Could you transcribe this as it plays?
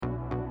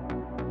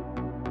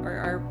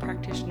our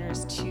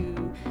practitioners to,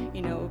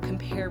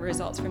 compare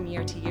results from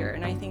year to year.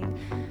 And I think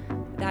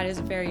that is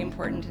very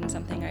important, and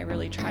something I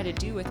really try to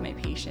do with my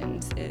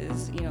patients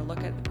is,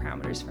 look at the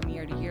parameters from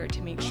year to year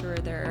to make sure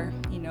they're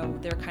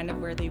kind of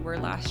where they were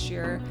last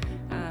year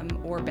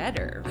or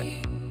better.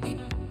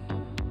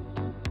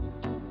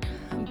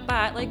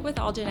 But like with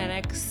all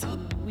genetics,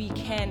 we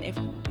can, if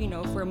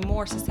we're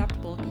more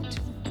susceptible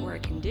for a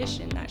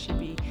condition, that should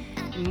be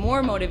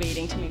more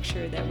motivating to make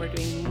sure that we're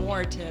doing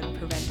more to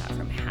prevent that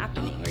from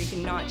happening, or you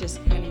can not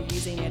just kind of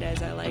using it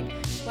as a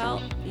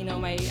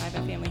I have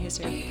a family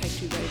history of type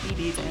 2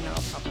 diabetes and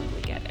I'll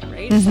probably get it,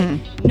 right? Mm-hmm.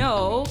 It's like,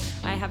 no,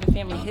 I have a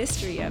family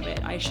history of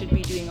it. I should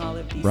be doing all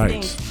of these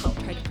things to help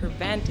try to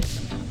prevent it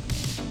from happening.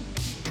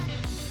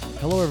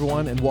 Hello,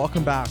 everyone, and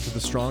welcome back to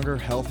the Stronger,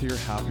 Healthier,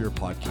 Happier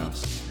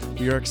podcast.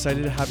 We are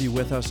excited to have you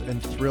with us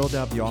and thrilled to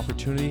have the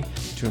opportunity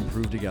to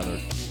improve together.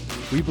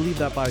 We believe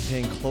that by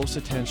paying close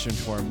attention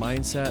to our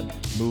mindset,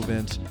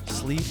 movement,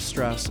 sleep,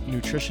 stress,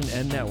 nutrition,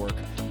 and network,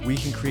 we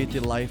can create the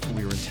life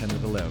we were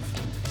intended to live.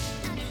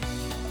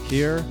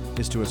 Here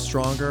is to a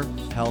stronger,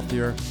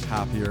 healthier,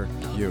 happier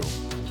you.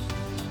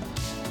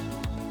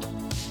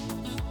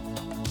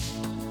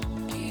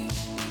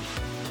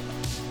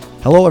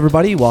 Hello,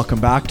 everybody. Welcome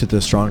back to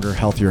the Stronger,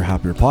 Healthier,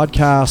 Happier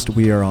podcast.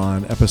 We are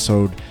on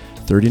episode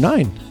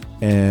 39,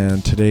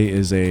 and today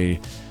is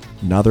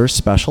another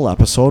special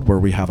episode where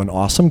we have an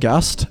awesome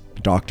guest,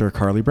 Dr.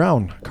 Carly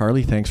Brown.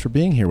 Carly, thanks for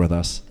being here with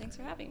us. Thanks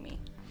for having me.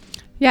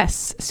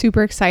 Yes,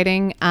 super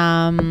exciting.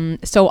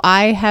 So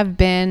I have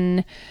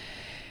been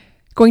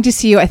going to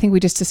see you, I think we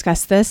just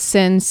discussed this,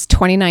 since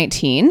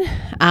 2019.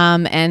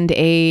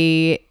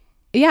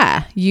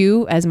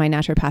 You as my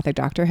naturopathic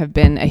doctor have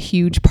been a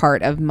huge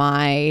part of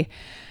my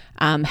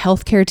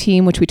healthcare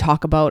team, which we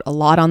talk about a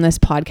lot on this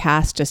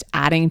podcast, just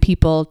adding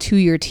people to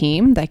your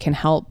team that can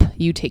help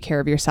you take care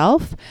of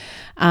yourself.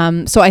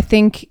 So I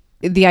think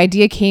the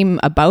idea came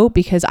about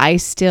because I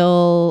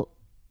still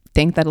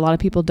think that a lot of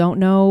people don't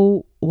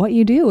know what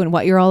you do and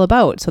what you're all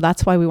about. So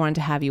that's why we wanted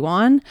to have you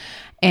on,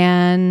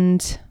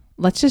 and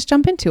let's just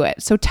jump into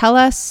it. So tell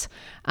us,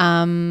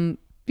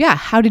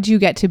 how did you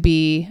get to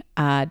be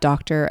a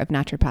doctor of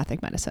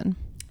naturopathic medicine?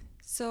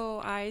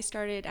 So I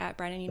started at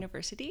Brandon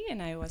University,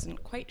 and I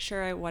wasn't quite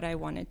sure what I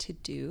wanted to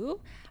do.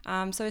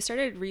 So I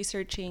started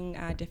researching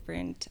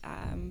different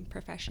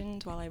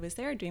professions while I was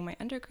there doing my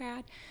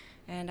undergrad,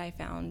 and I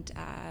found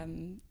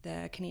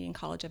the Canadian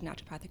College of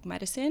Naturopathic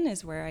Medicine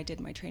is where I did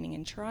my training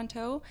in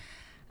Toronto.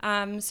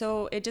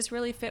 So it just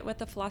really fit with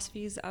the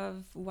philosophies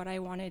of what I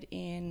wanted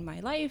in my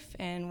life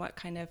and what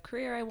kind of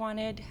career I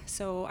wanted.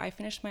 So I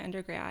finished my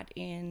undergrad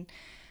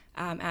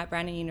at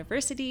Brandon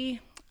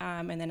University,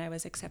 and then I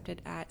was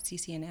accepted at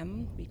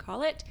CCNM, we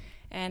call it,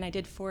 and I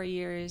did 4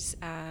 years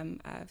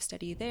of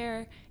study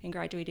there and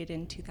graduated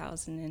in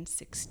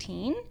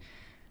 2016.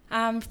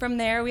 From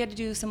there, we had to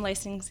do some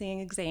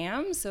licensing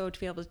exams, so to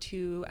be able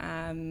to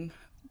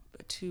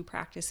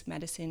practice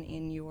medicine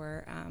in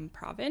your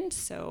province.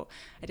 So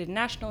I did a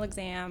national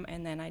exam,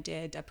 and then I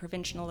did a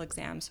provincial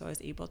exam, so I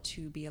was able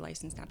to be a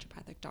licensed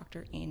naturopathic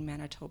doctor in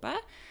Manitoba.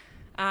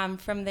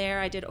 From there,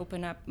 I did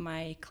open up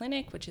my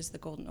clinic, which is the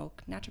Golden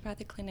Oak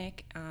Naturopathic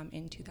Clinic,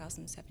 in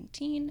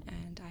 2017,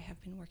 and I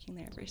have been working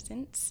there ever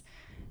since.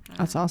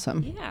 That's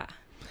awesome. Yeah.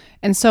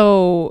 And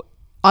so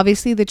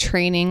obviously the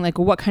training, like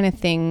what kind of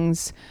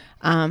things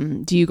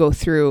do you go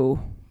through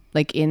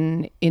like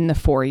in the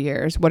 4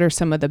 years? What are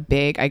some of the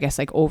big, I guess,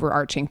 like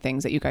overarching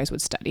things that you guys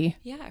would study?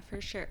 Yeah,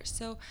 for sure.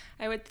 So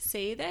I would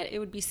say that it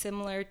would be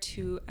similar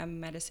to a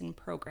medicine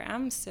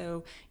program.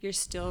 So you're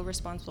still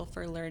responsible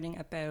for learning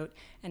about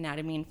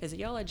anatomy and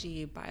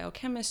physiology,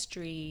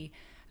 biochemistry,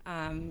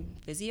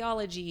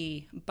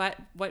 physiology, but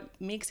what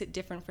makes it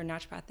different for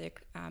naturopathic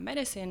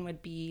medicine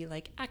would be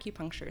like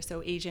acupuncture,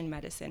 so Asian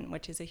medicine,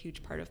 which is a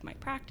huge part of my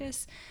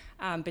practice,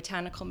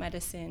 botanical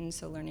medicine,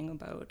 so learning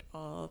about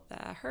all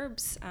the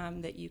herbs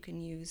that you can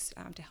use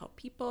to help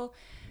people,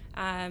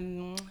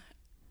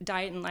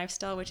 diet and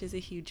lifestyle, which is a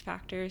huge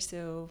factor.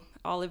 So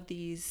all of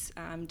these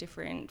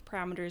different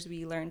parameters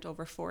we learned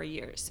over 4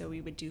 years. So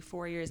we would do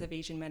 4 years of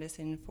Asian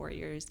medicine, 4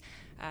 years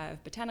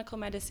of botanical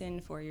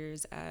medicine, 4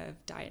 years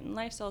of diet and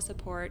lifestyle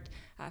support,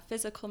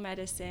 physical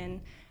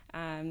medicine.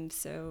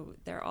 So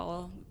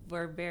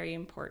were very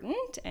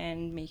important,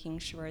 and making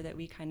sure that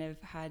we kind of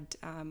had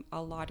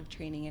a lot of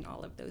training in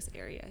all of those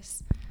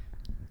areas.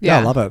 Yeah,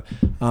 I love it.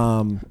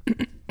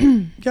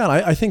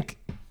 I think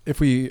if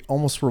we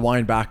almost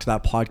rewind back to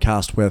that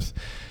podcast with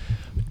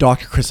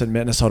Dr. Chris in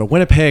Minnesota,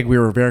 Winnipeg, we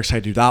were very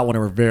excited to do that one,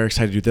 and we're very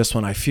excited to do this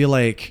one. I feel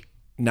like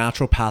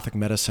naturopathic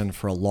medicine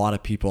for a lot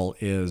of people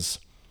is,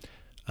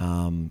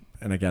 and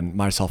again,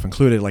 myself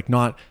included, like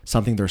not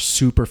something they're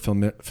super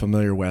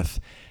familiar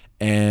with.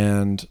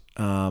 And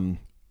when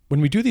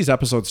we do these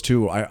episodes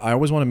too, I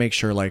always want to make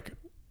sure like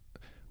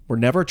we're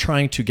never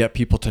trying to get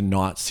people to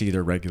not see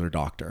their regular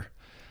doctor.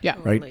 Yeah.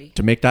 Right. Totally.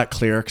 To make that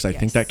clear, because I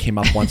think that came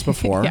up once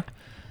before. Yeah.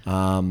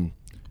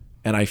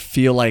 And I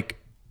feel like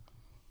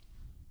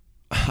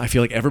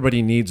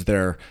everybody needs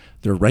their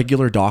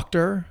regular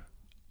doctor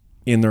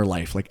in their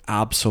life, like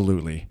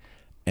absolutely.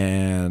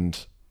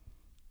 And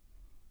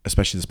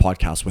especially this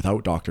podcast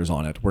without doctors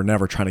on it, we're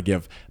never trying to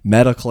give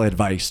medical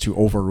advice to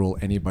overrule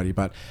anybody.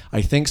 But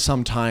I think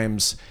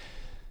sometimes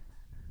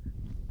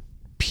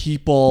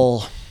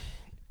people,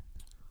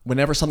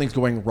 whenever something's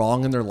going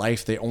wrong in their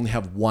life, they only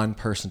have one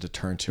person to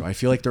turn to. I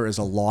feel like there is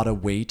a lot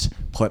of weight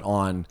put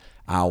on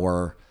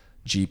our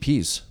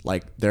GPs.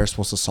 Like they're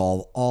supposed to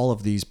solve all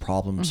of these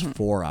problems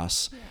for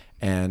us.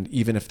 And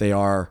even if they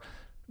are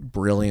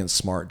brilliant,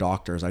 smart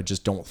doctors, I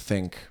don't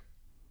think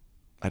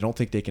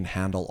they can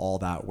handle all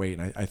that weight.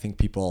 And I think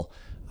people,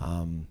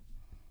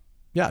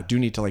 do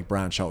need to like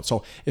branch out.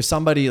 So if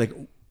somebody, like,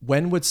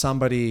 when would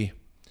somebody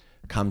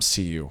come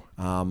see you?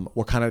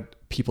 What kind of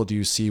people do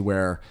you see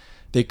where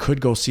they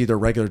could go see their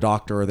regular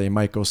doctor, or they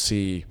might go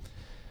see,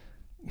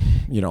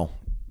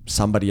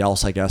 somebody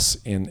else, I guess,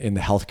 in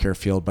the healthcare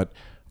field? But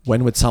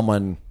when would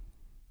someone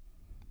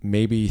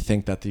maybe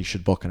think that they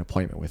should book an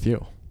appointment with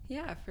you?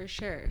 Yeah, for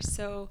sure.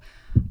 So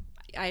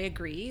I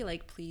agree.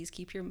 Like, please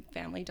keep your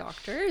family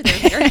doctor.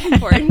 They're very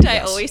important.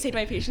 Yes. I always say to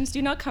my patients,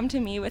 do not come to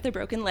me with a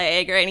broken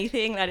leg or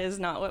anything. That is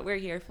not what we're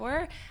here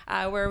for.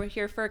 We're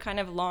here for kind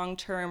of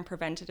long-term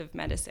preventative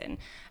medicine.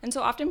 And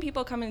so often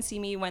people come and see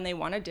me when they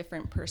want a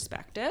different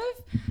perspective.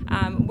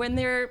 When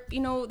their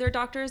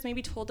doctors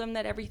maybe told them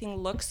that everything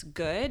looks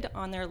good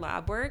on their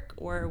lab work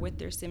or with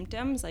their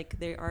symptoms, like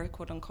they are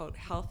quote unquote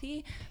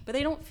healthy, but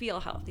they don't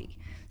feel healthy.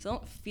 So they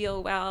don't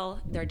feel well.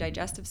 Their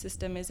digestive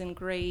system isn't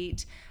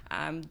great.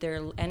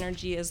 Their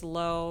energy is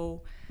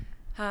low.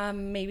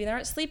 Maybe they're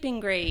not sleeping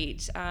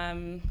great.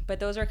 But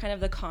those are kind of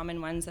the common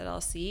ones that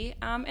I'll see.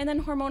 And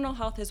then hormonal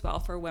health as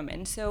well for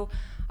women. So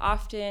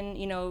often,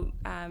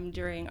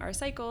 during our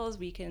cycles,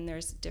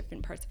 there's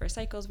different parts of our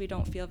cycles we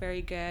don't feel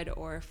very good,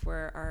 or if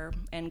our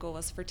end goal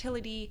is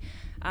fertility,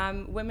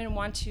 women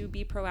want to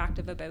be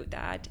proactive about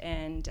that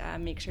and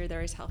make sure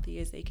they're as healthy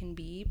as they can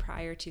be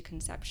prior to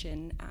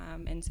conception.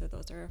 And so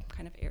those are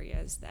kind of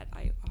areas that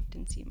I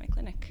often see in my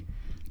clinic.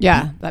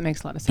 Yeah, that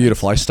makes a lot of sense.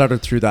 Beautiful. I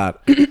stuttered through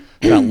that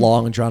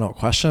long and drawn out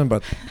question,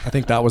 but I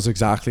think that was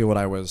exactly what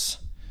I was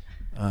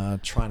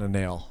trying to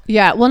nail.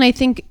 Yeah. Well, and I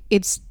think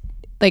it's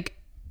like,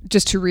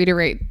 just to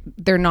reiterate,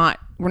 we're not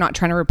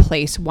trying to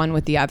replace one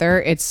with the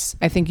other.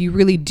 I think you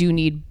really do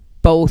need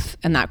both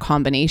in that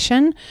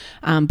combination,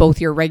 both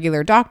your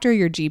regular doctor,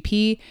 your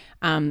GP,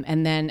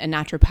 and then a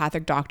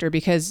naturopathic doctor,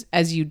 because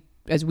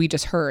as we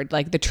just heard,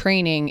 like the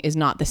training is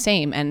not the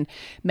same. And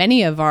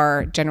many of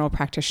our general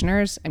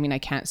practitioners, I mean, I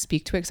can't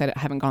speak to it because I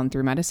haven't gone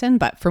through medicine,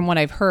 but from what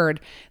I've heard,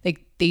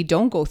 like they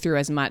don't go through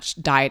as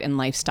much diet and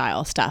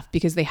lifestyle stuff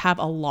because they have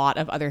a lot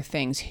of other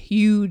things,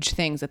 huge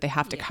things that they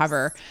have to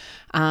cover.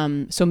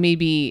 So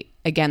maybe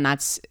again,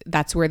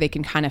 that's where they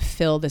can kind of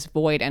fill this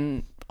void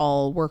and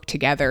all work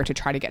together to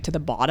try to get to the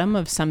bottom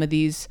of some of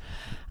these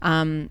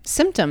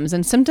symptoms.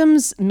 And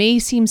symptoms may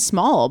seem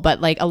small,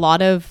 but like a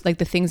lot of like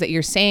the things that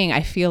you're saying,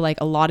 I feel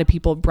like a lot of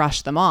people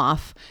brush them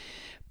off,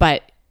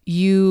 but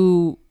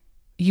you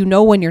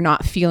when you're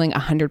not feeling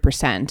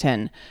 100%,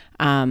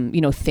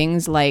 and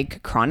things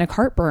like chronic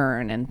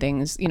heartburn and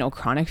things,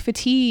 chronic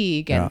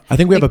fatigue, and I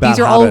think we have a bad habit.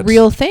 These are all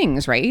real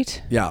things,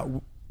 right? Yeah,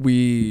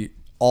 we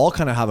all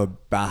kind of have a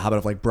bad habit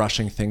of like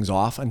brushing things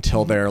off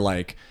until they're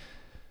like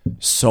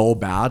so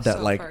bad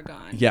that like far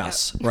gone.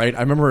 Yes, yep. Right.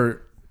 I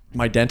remember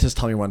my dentist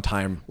telling me one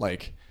time,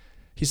 like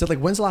he said, like,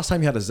 when's the last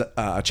time you had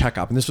a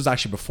checkup? And this was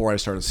actually before I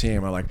started seeing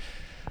him. I'm like,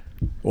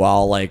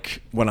 well,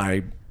 like when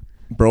I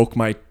broke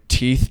my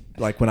teeth,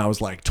 like when I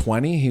was like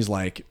 20, he's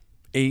like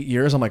 8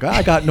 years. I'm like,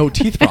 I got no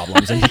teeth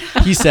problems. And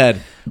he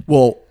said,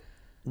 well,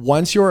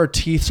 once your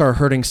teeth start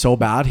hurting so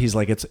bad, he's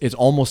like, it's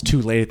almost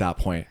too late at that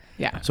point.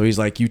 Yeah. So he's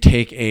like, you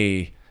take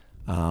a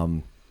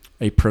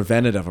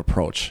preventative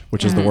approach,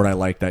 which is the word I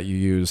like that you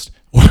used,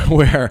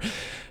 where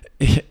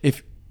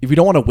if we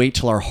don't want to wait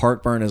till our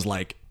heartburn is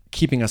like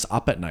keeping us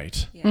up at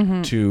night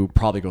to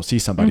probably go see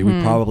somebody,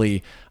 we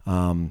probably,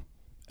 and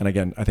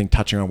again, I think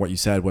touching on what you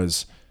said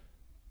was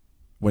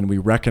when we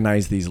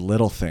recognize these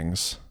little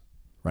things,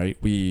 right?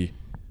 You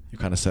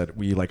kind of said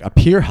we like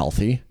appear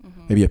healthy,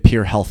 maybe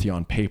appear healthy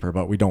on paper,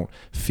 but we don't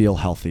feel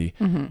healthy.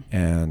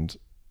 And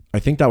I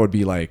think that would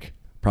be like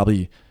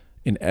probably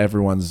in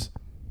everyone's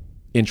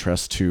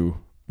interest to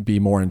be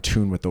more in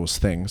tune with those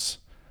things.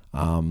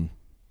 And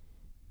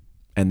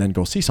then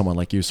go see someone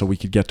like you so we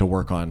could get to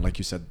work on, like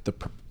you said,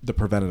 the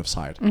preventative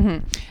side.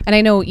 And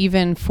I know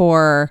even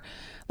for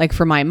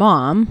my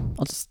mom,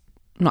 I'm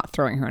not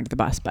throwing her under the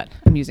bus, but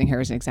I'm using her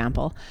as an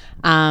example.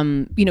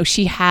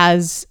 She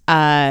has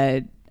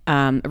a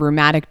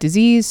rheumatic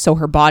disease, so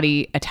her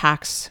body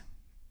attacks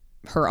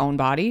her own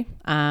body.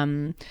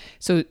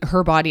 So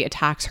her body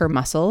attacks her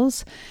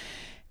muscles,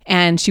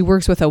 and she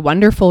works with a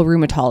wonderful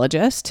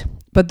rheumatologist,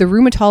 but the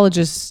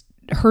rheumatologist,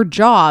 her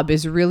job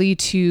is really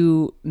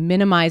to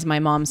minimize my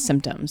mom's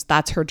symptoms.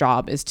 That's her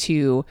job, is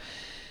to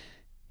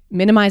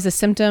minimize the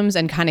symptoms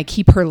and kind of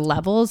keep her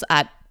levels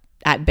at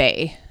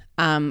bay.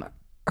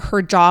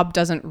 Her job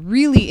doesn't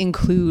really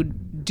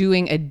include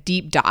doing a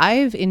deep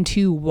dive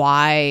into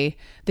why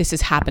this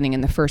is happening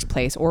in the first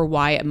place, or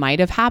why it might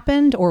have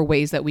happened, or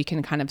ways that we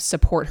can kind of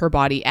support her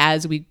body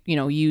as we,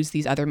 use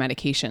these other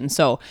medications.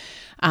 So,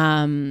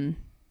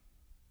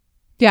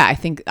 yeah, I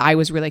think I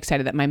was really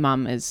excited that my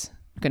mom is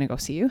going to go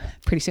see you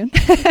pretty soon.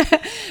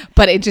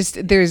 But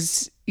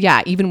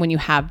even when you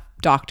have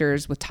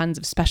doctors with tons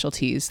of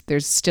specialties,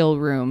 there's still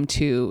room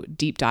to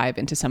deep dive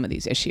into some of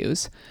these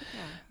issues.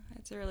 Yeah,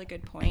 that's a really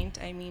good point.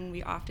 I mean,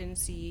 we often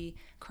see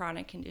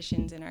chronic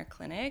conditions in our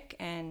clinic,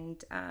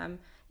 and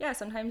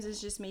sometimes it's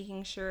just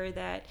making sure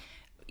that,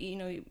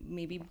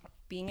 maybe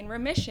being in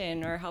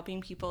remission or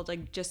helping people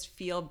like just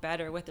feel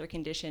better with their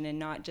condition, and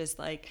not just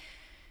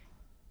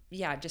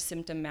just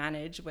symptom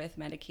manage with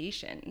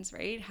medications,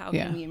 right? How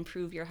can we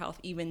improve your health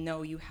even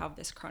though you have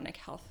this chronic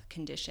health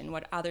condition?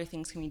 What other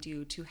things can we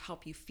do to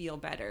help you feel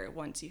better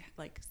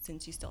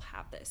since you still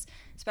have this?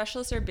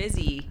 Specialists are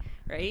busy,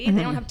 right?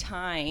 They don't have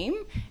time.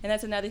 And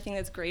that's another thing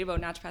that's great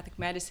about naturopathic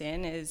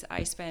medicine is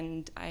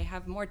I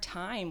have more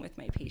time with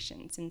my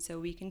patients. And so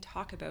we can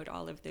talk about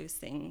all of those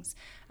things.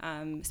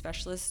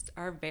 Specialists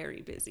are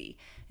very busy.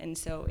 And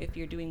so if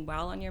you're doing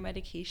well on your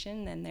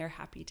medication, then they're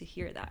happy to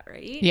hear that,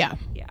 right? Yeah.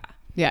 Yeah.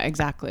 Yeah,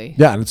 exactly.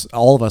 Yeah, and it's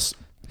all of us,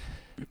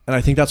 and I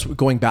think that's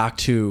going back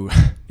to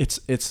it's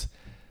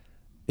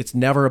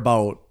never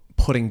about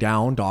putting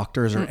down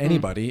doctors or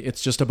anybody.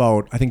 It's just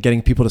about, I think,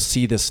 getting people to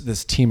see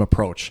this team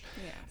approach.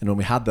 Yeah. And when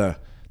we had the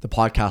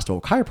podcast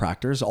about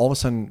chiropractors, all of a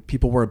sudden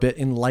people were a bit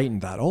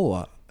enlightened that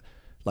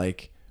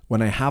like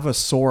when I have a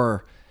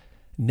sore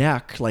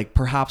neck, like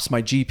perhaps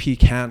my GP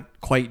can't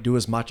quite do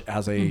as much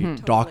as a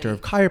doctor of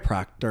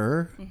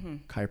chiropractic.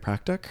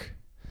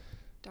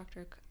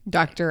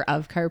 Doctor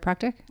of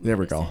chiropractic. There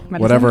we go.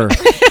 Whatever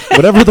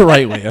the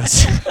right way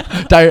is.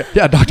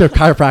 Doctor of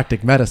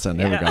chiropractic medicine.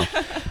 There we go.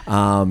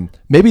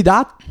 Maybe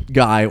that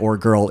guy or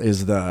girl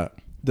is the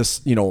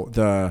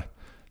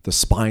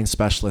spine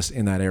specialist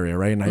in that area,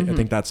 right? And I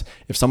think that's,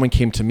 if someone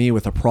came to me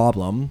with a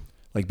problem,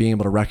 like being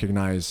able to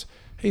recognize,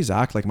 hey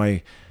Zach, like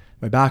my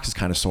back is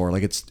kind of sore.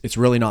 Like it's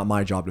really not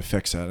my job to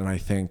fix it. And I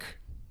think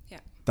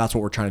that's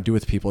what we're trying to do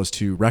with people, is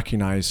to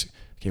recognize,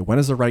 okay, when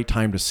is the right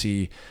time to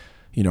see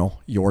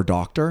your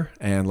doctor?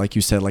 And like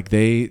you said, like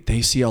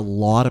they see a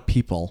lot of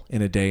people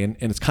in a day, and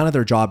it's kind of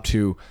their job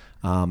to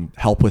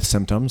help with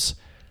symptoms.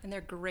 And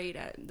they're great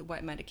at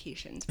what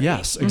medications, right?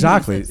 Yes,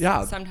 exactly.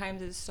 Yeah.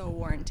 Sometimes it's so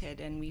warranted,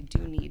 and we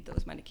do need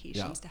those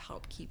medications to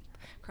help keep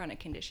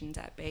chronic conditions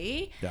at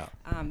bay. Yeah.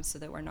 So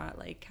that we're not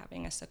like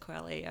having a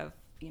sequelae of,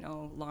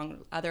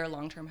 other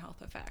long-term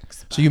health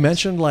effects. So you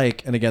mentioned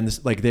and again,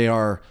 this, like they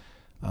are,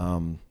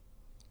 and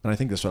I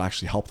think this would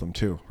actually help them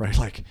too, right?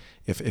 Like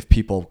if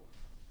people,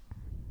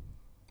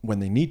 when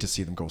they need to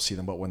see them, go see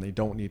them, but when they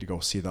don't need to go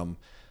see them,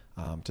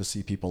 to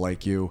see people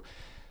like you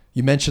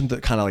mentioned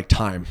that kind of like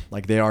time,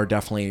 like they are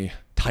definitely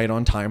tight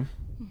on time.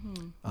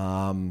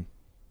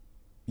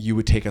 You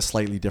would take a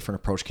slightly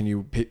different approach. Can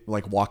you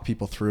walk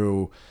people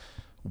through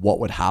what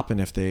would happen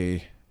if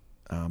they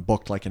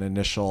booked like an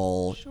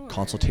initial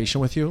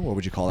consultation with you? What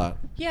would you call that?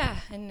 Yeah,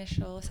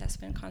 initial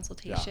assessment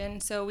consultation. Yeah.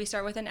 So we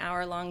start with an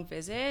hour-long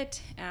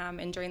visit,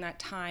 and during that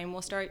time,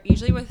 we'll start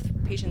usually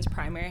with patients'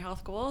 primary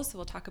health goals. So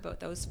we'll talk about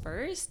those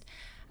first.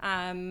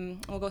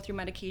 We'll go through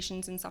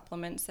medications and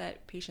supplements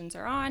that patients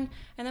are on,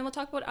 and then we'll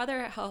talk about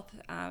other health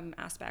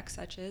aspects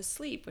such as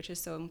sleep, which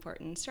is so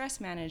important,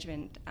 stress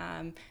management,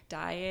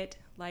 diet,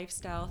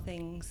 lifestyle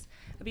things,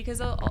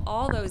 because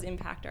all those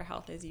impact our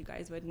health, as you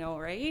guys would know,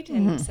 right?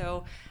 And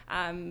so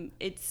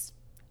it's,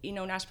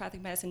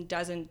 naturopathic medicine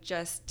doesn't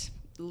just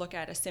look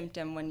at a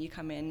symptom when you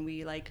come in.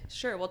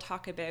 We'll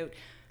talk about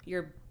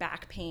your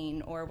back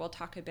pain, or we'll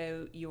talk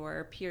about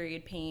your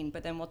period pain,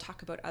 but then we'll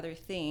talk about other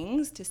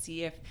things to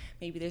see if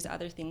maybe there's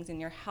other things in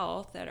your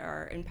health that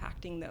are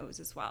impacting those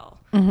as well.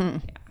 Yeah.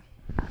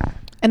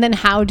 And then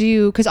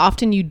because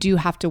often you do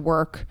have to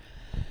work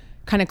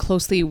kind of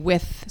closely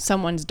with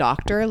someone's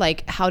doctor,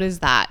 like how does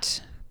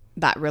that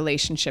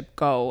relationship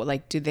go?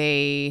 Like do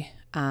they,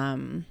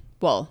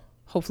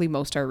 hopefully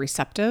most are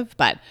receptive,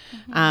 but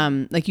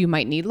like you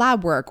might need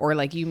lab work, or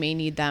like you may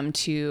need them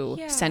to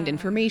send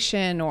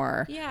information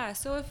or. Yeah.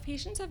 So if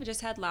patients have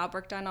just had lab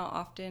work done, I'll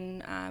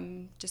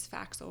often just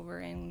fax over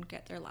and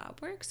get their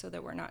lab work so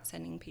that we're not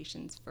sending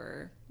patients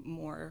for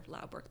more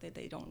lab work that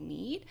they don't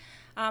need.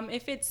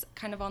 If it's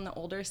kind of on the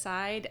older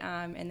side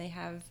and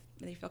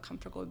they feel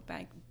comfortable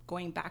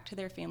going back to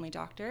their family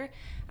doctor,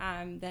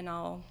 then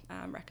I'll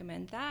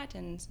recommend that,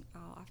 and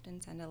I'll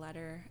often send a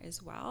letter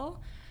as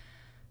well.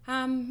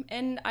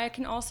 And I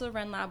can also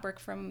run lab work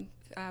from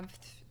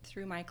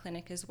through my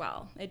clinic as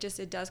well.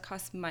 It does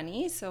cost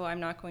money, so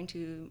I'm not going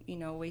to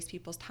waste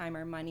people's time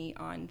or money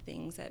on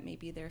things that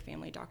maybe their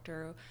family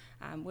doctor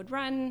would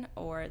run,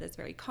 or that's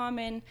very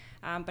common.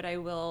 But I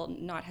will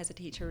not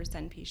hesitate to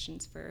send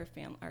patients for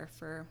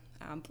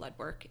blood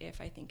work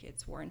if I think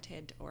it's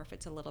warranted, or if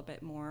it's a little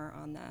bit more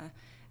on the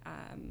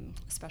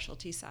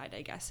specialty side,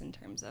 I guess, in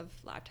terms of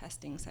lab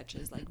testing, such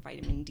as like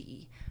vitamin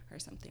D or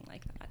something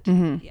like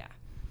that. Yeah.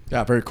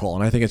 Yeah, very cool.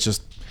 And I think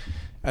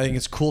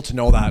it's cool to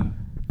know that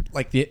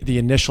like the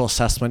initial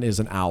assessment is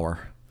an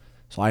hour.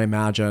 So I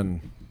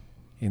imagine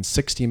in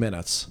 60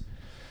 minutes,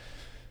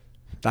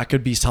 that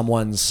could be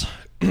someone's,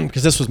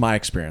 because this was my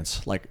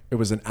experience. Like it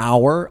was an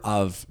hour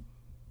of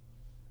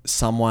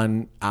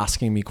someone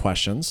asking me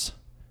questions,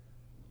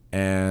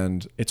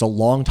 and it's a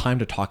long time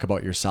to talk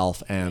about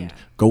yourself and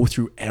go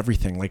through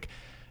everything. Like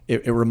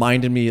it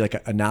reminded me like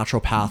a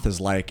naturopath is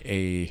like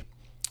a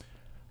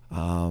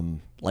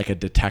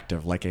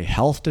detective, like a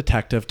health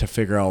detective, to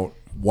figure out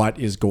what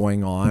is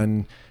going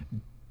on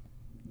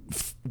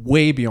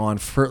way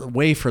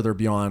further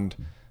beyond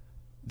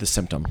the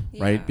symptom,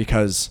 right?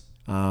 Because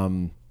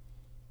and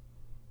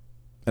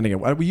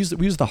again, we use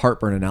the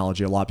heartburn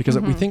analogy a lot because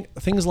we think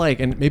things like,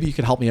 and maybe you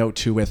could help me out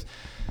too with,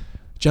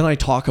 Jen and I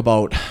talk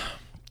about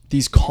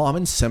these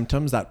common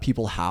symptoms that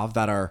people have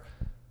that are,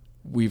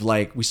 we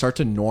start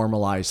to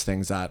normalize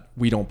things that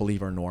we don't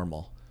believe are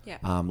normal. Yeah.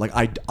 Like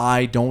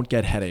I don't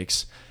get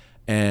headaches,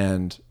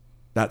 and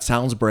that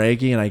sounds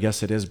braggy, and I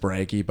guess it is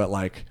braggy, but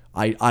like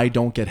I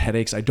don't get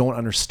headaches. I don't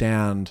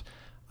understand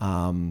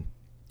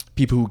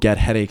people who get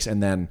headaches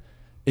and then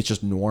it's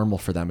just normal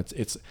for them.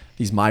 It's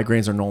these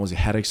migraines are normal, these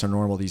headaches are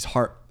normal, these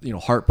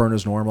heartburn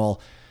is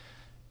normal.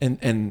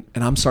 And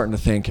I'm starting to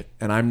think,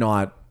 and I'm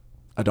not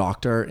a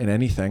doctor in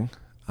anything,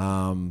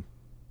 and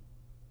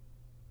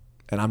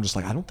I'm just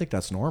like, I don't think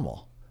that's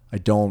normal. I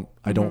don't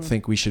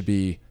think we should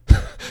be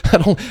I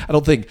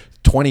don't think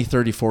 20,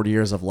 30, 40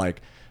 years of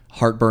like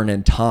heartburn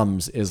and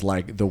Tums is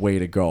like the way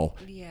to go.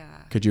 Yeah.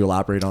 Could you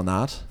elaborate on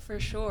that? For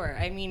sure.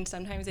 I mean,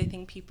 sometimes I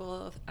think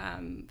people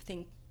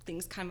think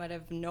things come out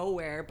of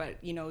nowhere,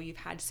 but you've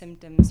had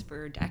symptoms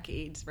for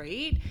decades,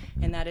 right?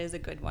 And that is a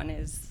good one,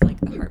 is like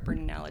the heartburn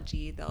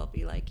analogy. They'll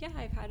be like, yeah,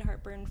 I've had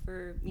heartburn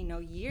for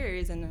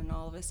years, and then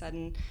all of a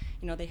sudden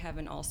they have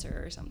an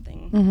ulcer or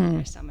something in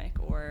their stomach,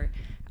 or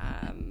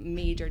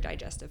major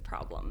digestive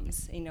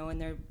problems,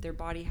 and their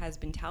body has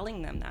been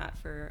telling them that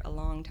for a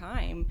long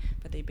time,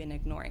 but they've been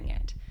ignoring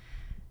it.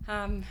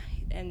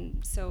 And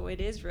so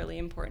it is really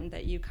important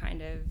that you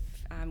kind of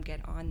get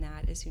on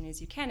that as soon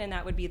as you can, and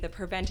that would be the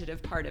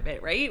preventative part of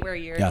it, right? Where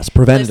you're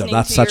preventative.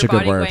 That's such a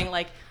good word. Going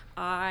like,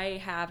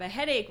 I have a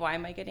headache. Why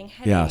am I getting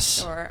headaches?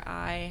 Yes. Or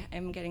I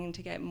am getting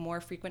to get more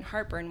frequent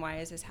heartburn. Why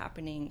is this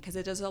happening? Because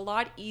it is a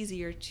lot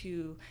easier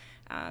to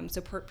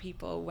support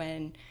people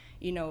when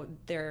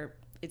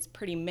it's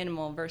pretty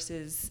minimal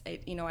versus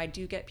I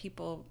do get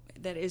people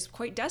that is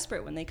quite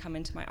desperate when they come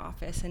into my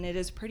office, and it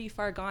is pretty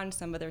far gone,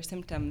 some of their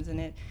symptoms, and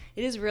it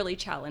is really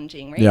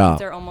challenging, right? Yeah.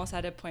 They're almost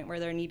at a point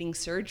where they're needing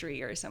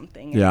surgery or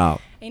something. Yeah.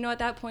 And, at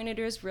that point it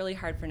is really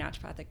hard for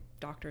naturopathic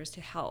doctors to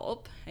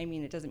help. I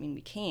mean, it doesn't mean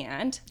we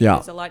can't. Yeah.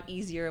 It's a lot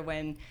easier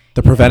when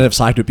the preventative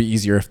side would be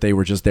easier if they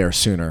were just there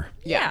sooner.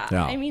 Yeah.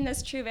 Yeah. I mean,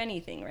 that's true of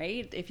anything,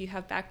 right? If you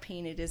have back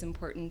pain, it is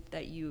important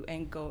that you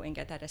go and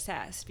get that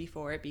assessed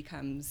before it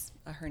becomes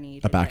a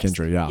herniated A back disc.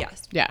 injury, yeah.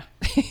 Yes. Yeah.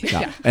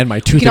 Yeah. And my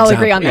tooth We can all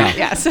example. agree on that.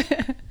 Yes.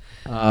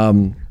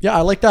 Yeah,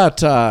 I like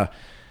that.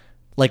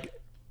 Like,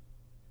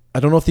 I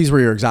don't know if these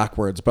were your exact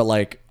words, but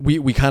like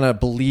we kind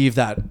of believe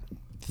that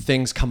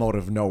things come out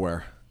of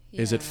nowhere.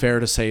 Yeah. Is it fair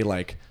to say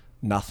like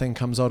nothing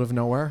comes out of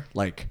nowhere?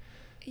 Like,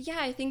 yeah,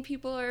 I think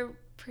people are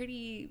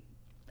pretty,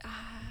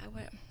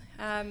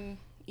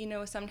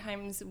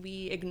 sometimes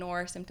we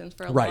ignore symptoms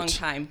for a long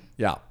time.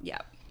 Yeah. Yeah.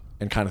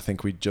 And kind of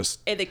think we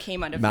just they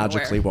came out of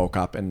magically nowhere. woke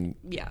up and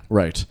yeah.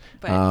 Right.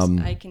 But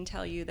I can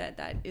tell you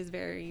that is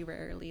very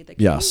rarely the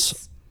case.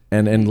 Yes.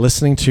 And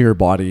listening to your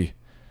body,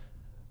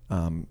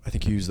 I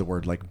think you used the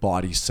word like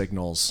body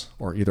signals,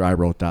 or either I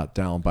wrote that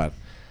down, but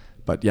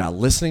yeah,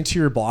 listening to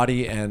your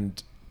body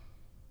and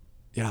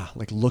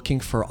like looking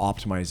for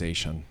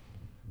optimization,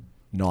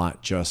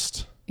 not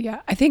just.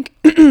 Yeah, I think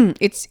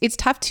it's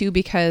tough too,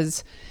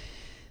 because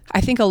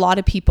I think a lot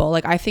of people,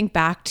 like I think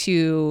back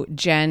to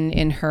Jen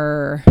in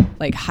her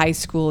like high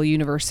school,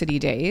 university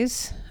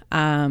days,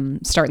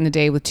 starting the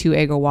day with 2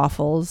 Eggo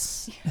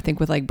waffles, I think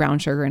with like brown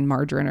sugar and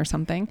margarine or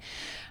something.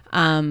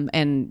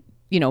 And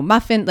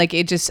muffin, like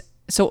it just,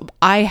 so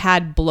I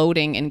had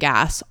bloating and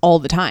gas all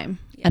the time.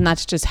 Yeah. And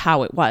that's just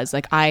how it was.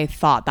 Like I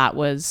thought that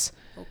was,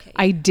 okay.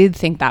 I did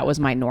think that was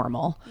my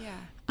normal. Yeah.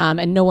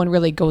 And no one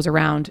really goes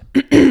around,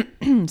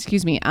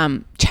 excuse me,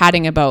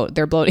 chatting about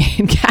their bloating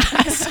and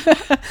gas.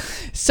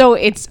 So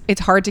it's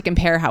hard to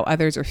compare how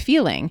others are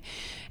feeling.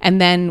 And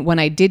then when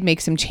I did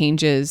make some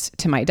changes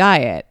to my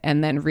diet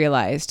and then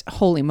realized,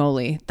 holy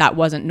moly, that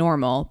wasn't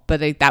normal,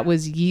 but that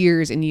was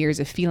years and years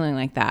of feeling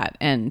like that.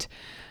 And,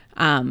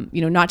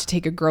 not to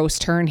take a gross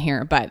turn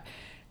here, but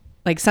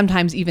like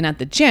sometimes even at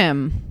the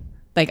gym,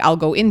 like I'll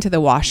go into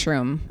the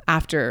washroom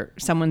after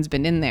someone's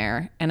been in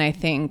there and I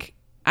think,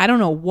 I don't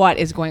know what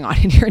is going on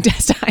in your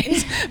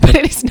intestines, but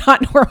it is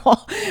not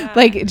normal.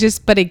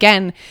 But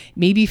again,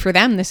 maybe for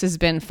them, this has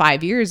been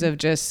 5 years of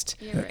just.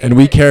 And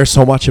we care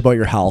so much about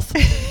your health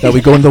that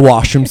we go into the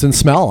washrooms and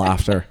smell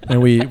after,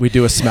 and we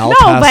do a smell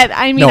test. No, but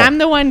I mean, I'm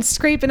the one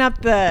scraping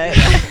up the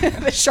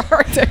the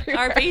shards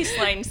everywhere. Our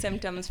baseline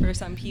symptoms for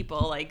some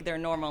people, like their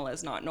normal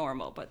is not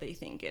normal, but they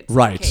think it's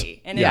right.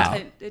 okay. And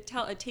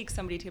it takes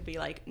somebody to be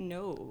like,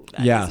 no,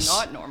 that is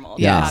not normal.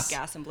 To have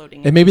gas and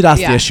bloating. And maybe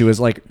that's the issue is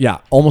like,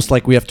 almost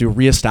like we have to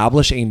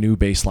reestablish a new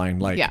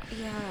baseline. Like,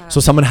 so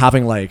someone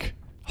having like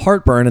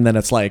heartburn and then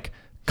it's like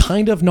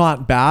kind of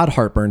not bad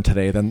heartburn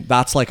today, then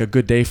that's like a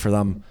good day for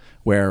them,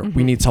 where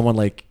we need someone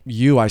like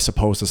you, I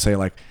suppose, to say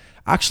like,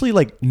 actually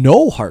like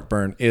no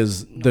heartburn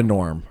is the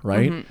norm,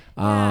 right?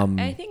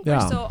 I think we're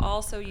so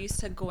also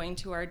used to going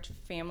to our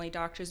family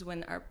doctors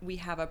when we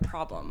have a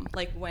problem,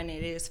 like when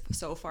it is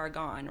so far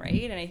gone,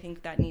 right? And I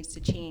think that needs to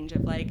change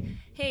of like,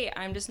 hey,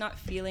 I'm just not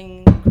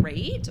feeling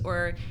great,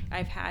 or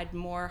I've had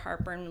more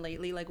heartburn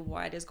lately, like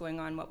what is going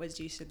on? What would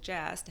you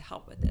suggest to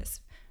help with this?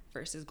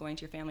 Versus going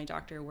to your family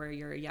doctor where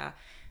you're,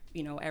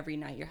 every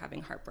night you're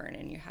having heartburn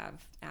and you have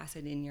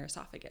acid in your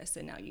esophagus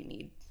and now you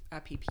need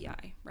a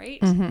PPI,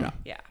 right?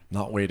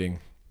 Not waiting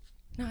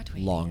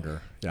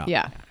longer.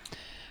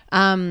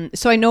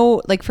 So I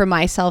know, like for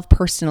myself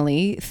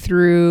personally,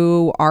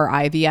 through our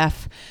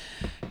IVF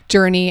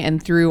journey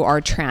and through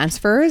our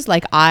transfers,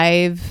 like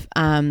I've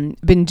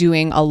been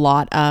doing a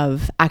lot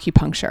of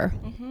acupuncture.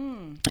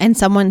 And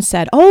someone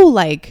said, oh,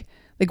 like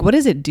what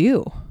does it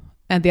do?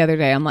 And the other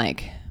day I'm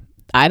like,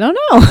 I don't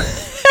know.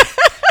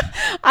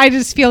 I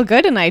just feel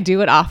good and I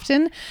do it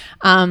often.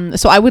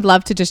 So I would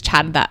love to just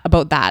chat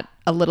about that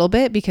a little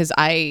bit, because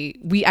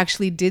we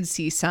actually did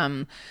see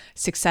some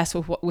success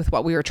with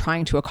what we were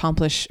trying to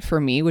accomplish for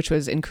me, which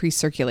was increased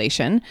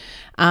circulation.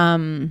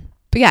 But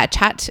yeah,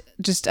 chat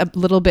just a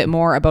little bit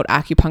more about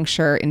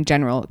acupuncture in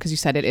general, because you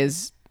said it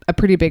is a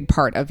pretty big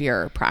part of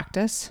your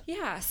practice.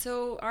 Yeah,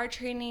 so our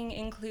training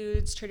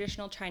includes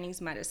traditional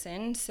Chinese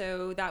medicine.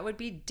 So that would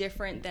be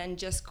different than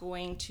just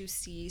going to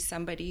see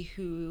somebody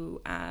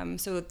who,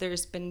 so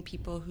there's been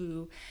people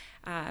who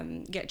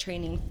get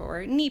training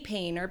for knee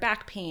pain or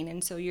back pain.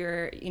 And so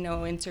you're,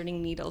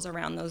 inserting needles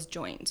around those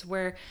joints,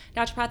 where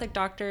naturopathic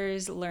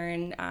doctors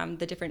learn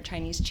the different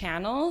Chinese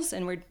channels,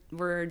 and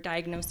we're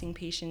diagnosing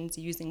patients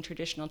using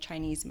traditional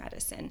Chinese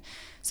medicine.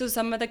 So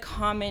some of the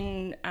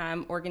common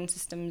organ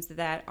systems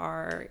that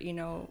are,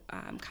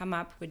 come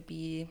up would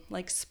be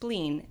like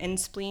spleen. And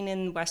spleen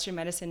in Western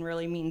medicine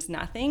really means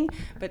nothing,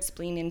 but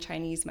spleen in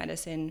Chinese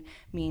medicine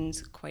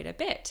means quite a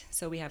bit.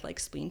 So we have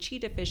like spleen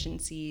qi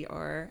deficiency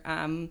or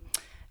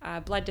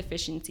blood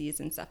deficiencies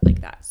and stuff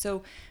like that.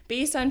 So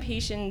based on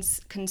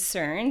patients'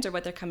 concerns or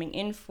what they're coming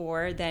in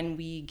for, then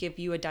we give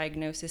you a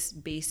diagnosis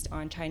based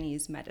on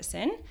Chinese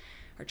medicine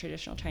or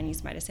traditional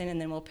Chinese medicine,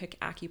 and then we'll pick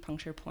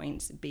acupuncture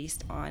points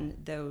based on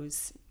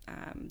those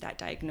that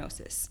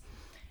diagnosis.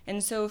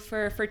 And so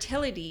for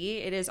fertility,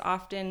 it is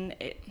often,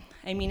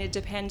 it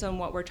depends on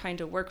what we're trying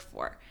to work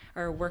for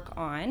or work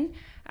on,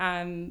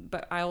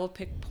 but I will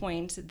pick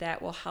points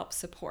that will help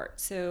support.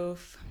 So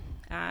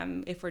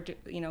if we're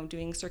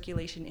doing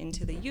circulation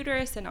into the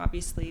uterus, then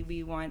obviously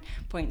we want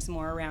points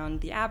more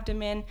around the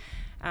abdomen.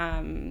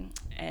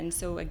 And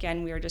so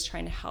again, we are just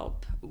trying to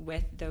help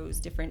with those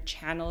different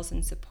channels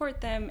and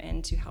support them,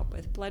 and to help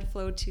with blood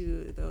flow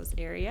to those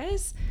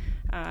areas.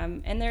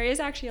 And there is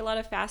actually a lot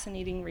of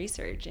fascinating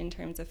research in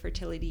terms of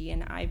fertility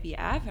and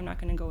IVF. I'm not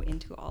going to go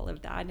into all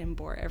of that and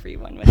bore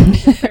everyone with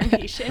this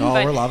information.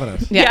 But, we're loving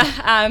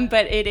it.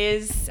 But it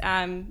is,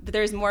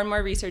 there's more and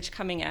more research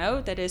coming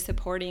out that is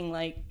supporting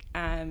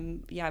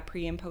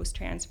pre and post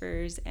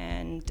transfers,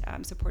 and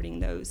supporting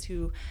those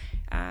who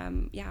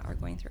are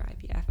going through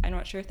IVF. I'm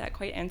not sure if that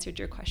quite answered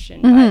your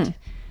question, but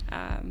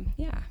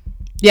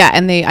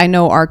and I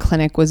know our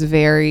clinic was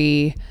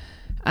very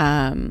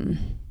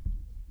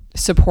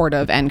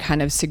supportive and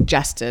kind of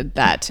suggested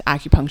that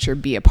acupuncture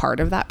be a part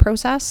of that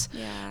process.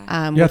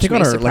 I think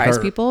may surprise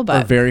people, but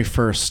our very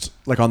first,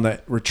 like on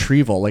the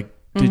retrieval, like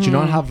did you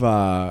not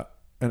have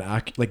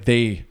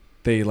they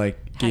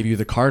gave you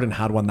the card and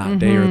had one that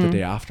day or the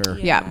day after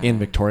in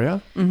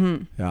Victoria?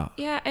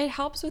 It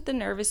helps with the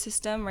nervous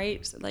system,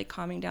 right? So, like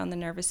calming down the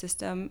nervous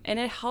system. And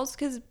it helps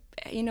because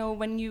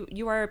when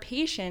you are a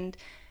patient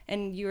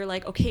and you're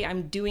like, okay,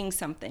 I'm doing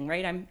something,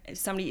 right?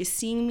 Somebody is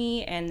seeing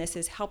me and this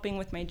is helping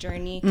with my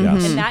journey.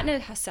 Yes. And that in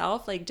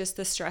itself, like just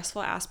the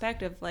stressful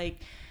aspect of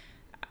like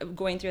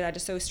going through that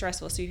is so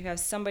stressful. So you have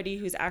somebody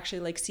who's actually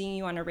like seeing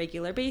you on a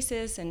regular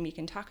basis, and we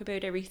can talk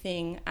about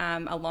everything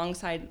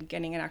alongside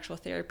getting an actual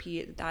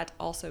therapy. That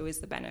also is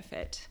the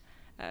benefit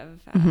of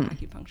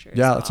acupuncture.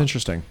 Yeah, that's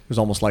interesting. There's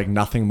almost like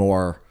nothing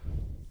more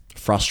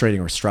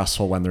frustrating or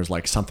stressful when there's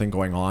like something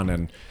going on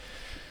and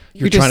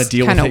you're trying to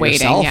deal with it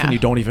yourself and you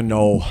don't even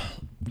know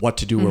what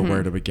to do or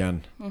where to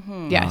begin.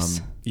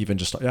 Yes. Even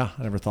just, I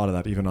never thought of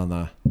that. Even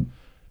on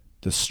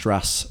the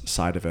stress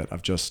side of it,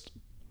 of just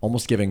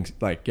almost giving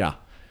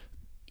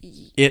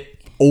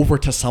it over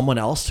to someone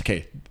else.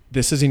 Okay,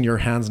 this is in your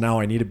hands now.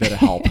 I need a bit of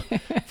help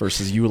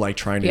versus you like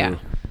trying to Yeah.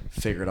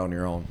 figure it out on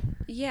your own.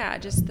 Yeah,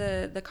 just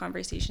the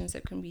conversations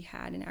that can be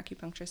had in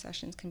acupuncture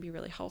sessions can be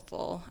really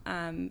helpful.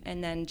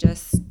 And then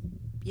just,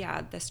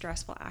 the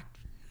stressful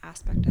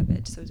aspect of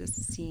it. So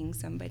just seeing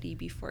somebody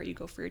before you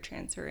go for your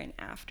transfer and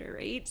after,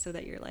 right? So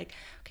that you're like,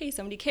 okay,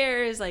 somebody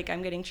cares, like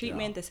I'm getting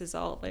treatment. This is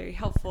all very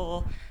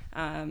helpful.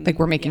 Like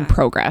we're making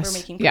progress. We're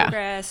making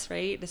progress,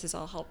 right? This is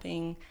all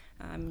helping.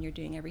 You're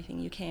doing everything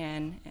you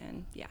can.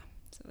 And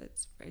so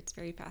it's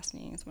very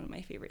fascinating. It's one of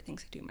my favorite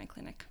things to do in my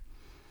clinic.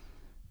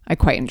 I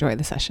quite enjoy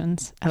the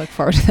sessions. I look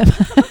forward to them.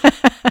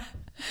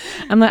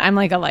 I'm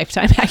like a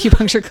lifetime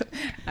acupuncture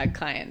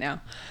client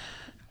now.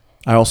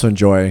 I also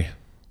enjoy,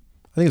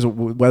 I think it's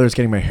whether it's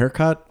getting my hair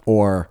cut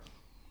or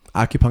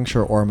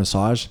acupuncture or a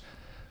massage.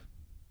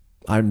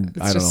 I don't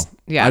know.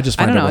 Yeah, I just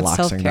find it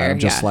relaxing. I'm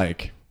just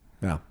like,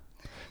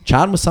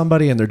 chatting with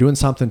somebody and they're doing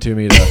something to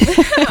me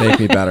to make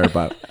me better.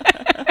 But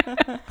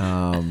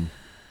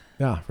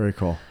very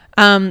cool.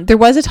 There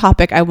was a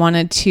topic I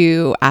wanted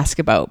to ask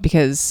about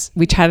because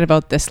we chatted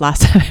about this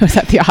last time I was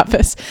at the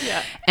office.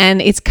 Yeah.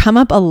 And it's come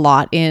up a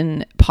lot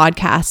in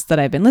podcasts that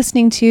I've been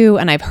listening to,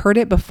 and I've heard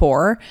it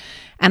before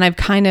and I've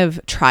kind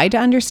of tried to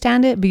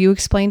understand it, but you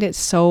explained it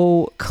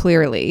so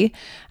clearly.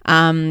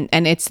 And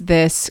it's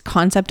this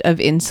concept of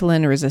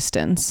insulin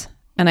resistance.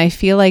 And I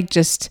feel like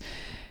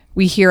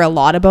we hear a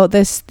lot about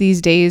this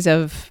these days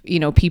of,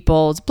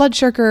 people's blood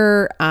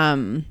sugar,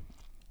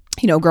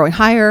 growing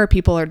higher,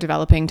 people are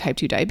developing type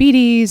 2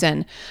 diabetes.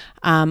 And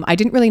I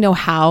didn't really know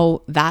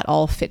how that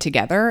all fit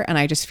together. And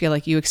I just feel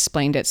like you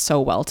explained it so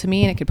well to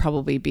me, and it could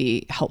probably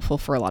be helpful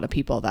for a lot of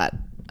people that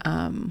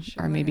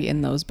are maybe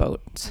in those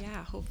boats.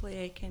 Yeah,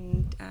 hopefully I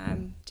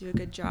can do a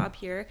good job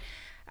here.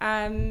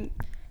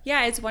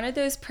 It's one of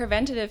those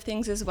preventative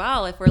things as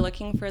well. If we're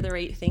looking for the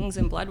right things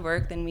in blood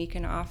work, then we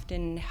can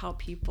often help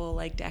people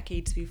like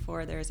decades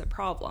before there's a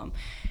problem.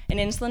 And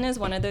insulin is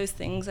one of those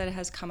things that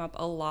has come up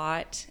a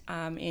lot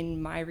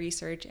in my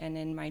research and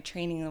in my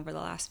training over the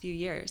last few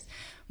years.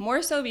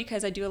 More so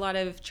because I do a lot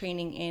of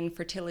training in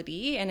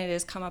fertility, and it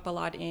has come up a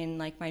lot in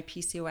like my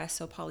PCOS,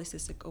 so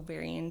polycystic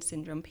ovarian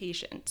syndrome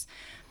patients.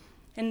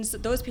 And so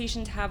those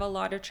patients have a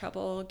lot of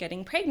trouble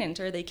getting pregnant,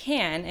 or they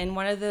can. And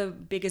one of the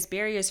biggest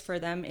barriers for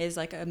them is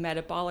like a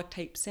metabolic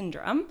type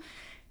syndrome,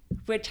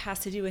 which has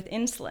to do with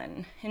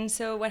insulin. And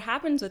so what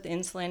happens with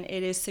insulin,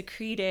 it is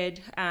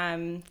secreted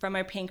from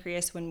our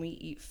pancreas when we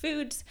eat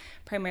foods,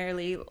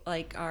 primarily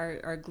like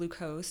our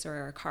glucose or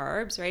our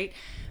carbs, right?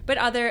 But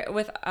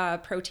with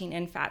protein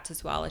and fats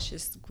as well. It's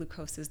just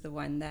glucose is the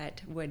one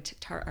that would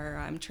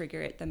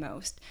trigger it the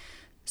most.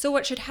 So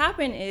what should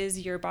happen is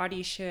your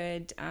body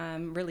should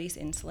release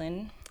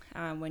insulin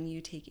when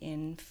you take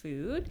in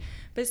food,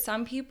 but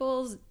some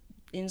people's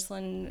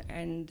insulin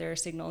and their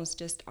signals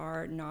just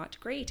are not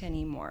great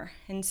anymore.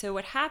 And so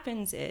what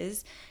happens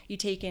is you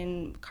take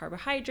in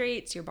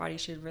carbohydrates, your body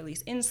should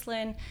release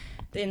insulin.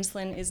 The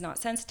insulin is not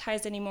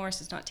sensitized anymore,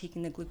 so it's not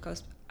taking the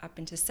glucose up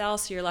into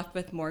cells, so you're left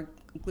with more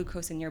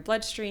glucose in your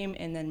bloodstream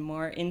and then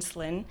more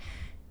insulin.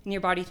 And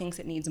your body thinks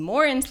it needs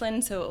more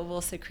insulin, so it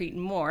will secrete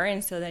more.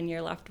 And so then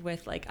you're left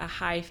with like a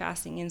high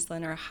fasting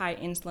insulin or a high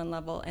insulin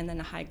level and then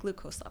a high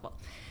glucose level.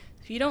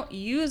 If you don't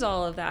use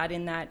all of that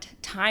in that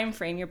time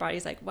frame, your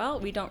body's like, well,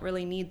 we don't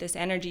really need this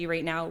energy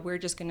right now. We're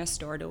just going to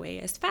store it away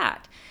as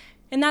fat.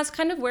 And that's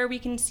kind of where we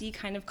can see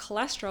kind of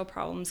cholesterol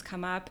problems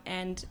come up,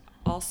 and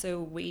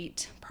also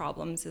weight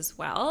problems as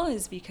well,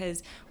 is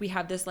because we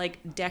have this like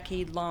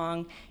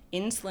decade-long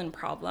insulin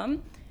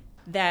problem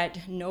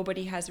that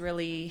nobody has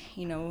really,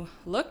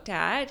 looked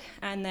at.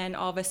 And then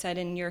all of a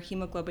sudden your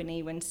hemoglobin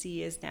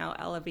A1C is now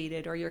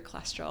elevated, or your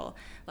cholesterol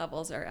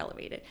levels are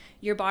elevated.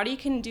 Your body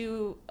can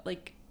do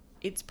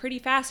it's pretty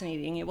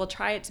fascinating. It will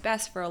try its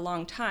best for a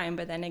long time,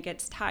 but then it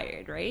gets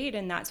tired, right?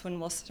 And that's when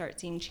we'll start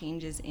seeing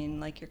changes in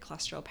like your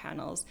cholesterol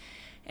panels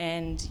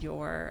and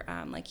your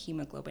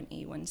hemoglobin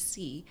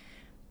A1C.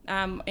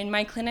 In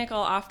my clinic,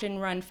 I'll often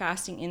run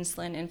fasting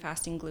insulin and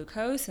fasting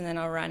glucose, and then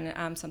I'll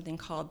run something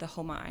called the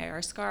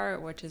HOMA-IR scar,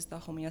 which is the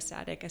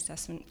homeostatic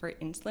assessment for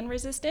insulin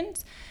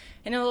resistance.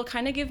 And it will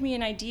kind of give me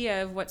an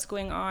idea of what's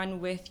going on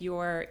with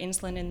your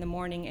insulin in the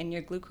morning and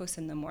your glucose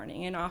in the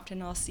morning. And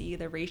often I'll see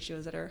the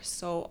ratios that are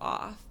so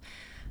off.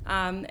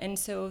 And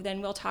so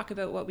then we'll talk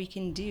about what we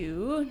can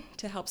do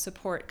to help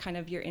support kind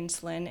of your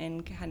insulin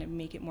and kind of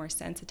make it more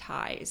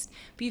sensitized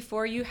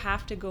before you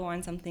have to go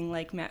on something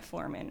like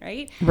metformin,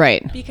 right?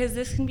 Right. Because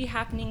this can be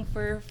happening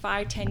for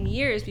 5-10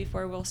 years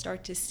before we'll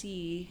start to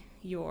see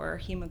your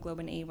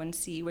hemoglobin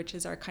A1C, which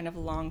is our kind of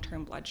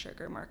long-term blood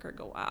sugar marker,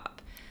 go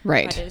up.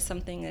 Right. But it is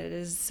something that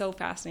is so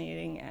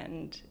fascinating,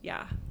 and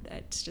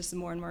it's just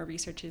more and more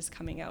research is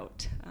coming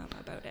out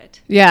about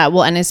it. Yeah,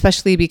 well, and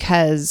especially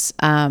because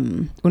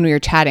when we were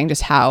chatting,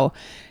 just how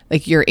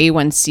like your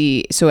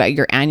A1C, so at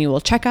your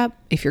annual checkup,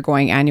 if you're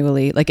going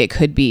annually, like it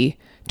could be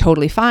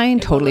totally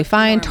fine,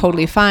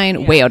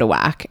 way out of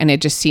whack, and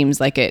it just seems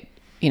like it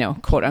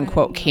quote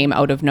unquote came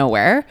out of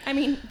nowhere. I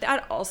mean,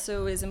 that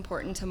also is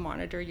important to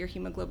monitor your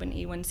hemoglobin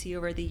A1C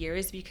over the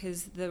years,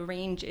 because the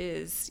range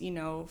is,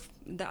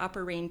 the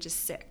upper range is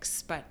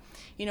 6. But,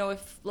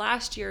 if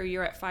last year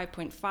you're at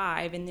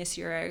 5.5 and this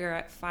year you're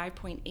at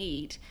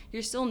 5.8,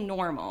 you're still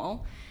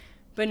normal.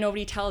 But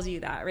nobody tells you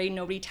that, right?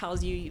 Nobody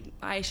tells you,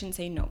 I shouldn't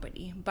say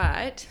nobody,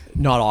 but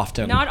Not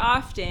often,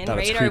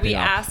 right? Are we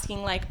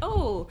asking like,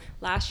 oh,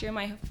 last year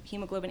my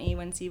hemoglobin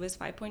A1C was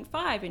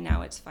 5.5 and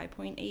now it's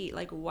 5.8.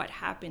 Like, what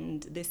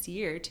happened this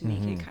year to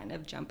make it kind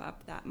of jump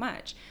up that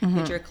much?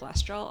 Did your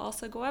cholesterol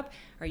also go up?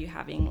 Are you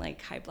having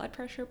like high blood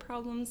pressure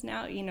problems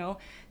now?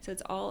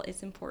 So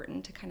it's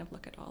important to kind of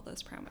look at all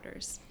those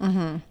parameters.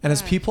 And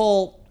as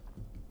people,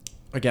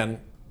 again,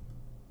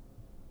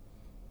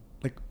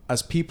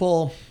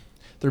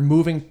 they're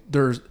moving.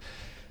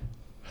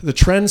 The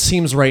trend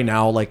seems right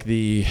now like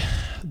the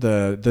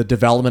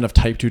development of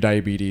type 2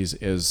 diabetes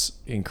is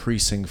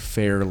increasing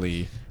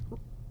fairly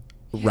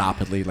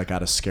rapidly, like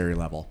at a scary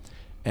level.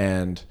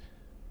 And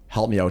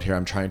help me out here.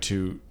 I'm trying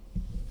to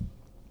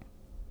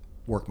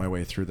work my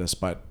way through this,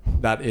 but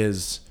that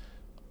is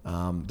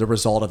the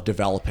result of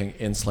developing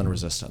insulin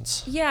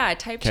resistance. Yeah,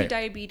 type 2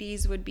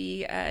 diabetes would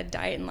be a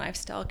diet and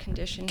lifestyle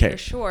condition for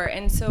sure.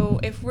 And so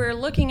if we're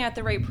looking at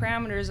the right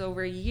parameters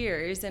over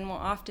years, then we'll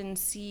often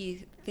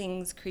see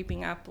things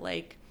creeping up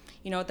like,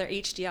 their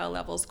HDL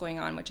levels going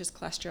on, which is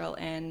cholesterol,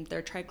 and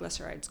their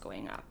triglycerides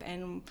going up.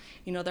 And,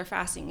 they're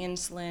fasting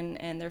insulin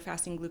and they're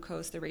fasting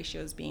glucose, the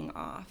ratios being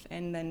off.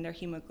 And then their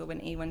hemoglobin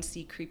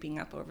A1C creeping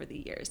up over the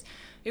years.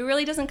 It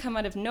really doesn't come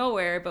out of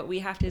nowhere, but we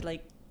have to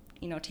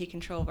take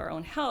control of our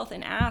own health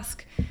and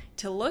ask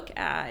to look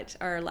at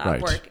our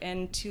lab work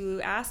and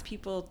to ask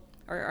people,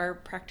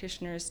 our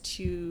practitioners,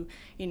 to,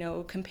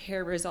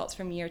 compare results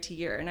from year to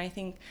year. And I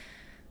think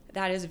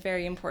that is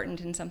very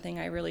important, and something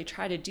I really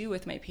try to do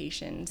with my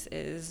patients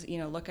is,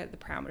 look at the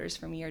parameters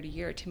from year to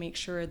year to make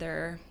sure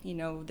they're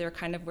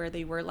kind of where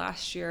they were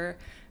last year,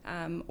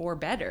 or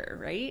better,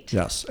 right?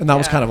 Yes. And that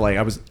was kind of like,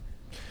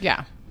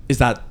 is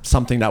that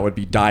something that would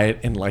be diet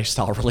and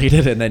lifestyle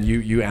related? And then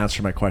you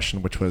answered my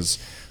question, which was,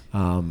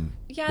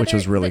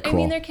 was really cool. I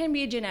mean, there can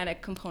be a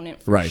genetic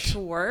component for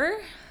sure,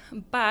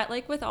 but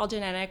like with all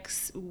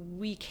genetics,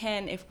 we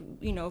can, if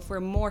we're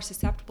more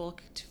susceptible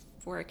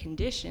for a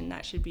condition,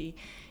 that should be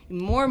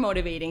more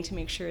motivating to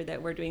make sure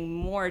that we're doing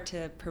more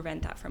to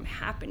prevent that from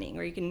happening.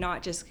 Or you can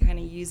not just kind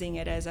of using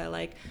it as a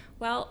like,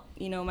 well,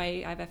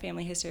 I have a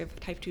family history of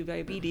type 2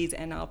 diabetes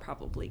and I'll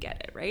probably get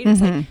it, right?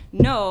 It's like,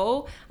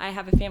 no, I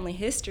have a family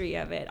history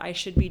of it. I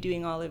should be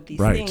doing all of these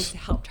things to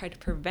help try to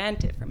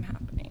prevent it from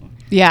happening.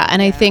 Yeah,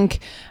 and I think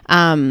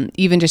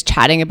even just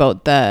chatting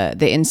about the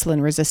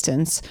insulin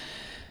resistance,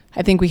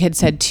 I think we had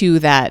said too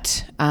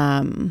that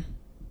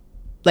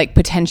like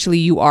potentially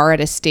you are at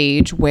a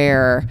stage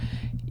where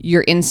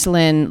your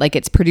insulin, like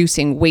it's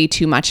producing way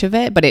too much of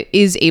it, but it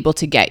is able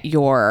to get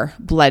your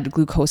blood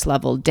glucose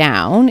level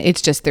down.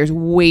 It's just there's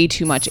way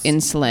too much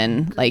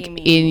insulin like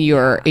in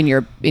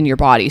your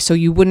body. So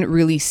you wouldn't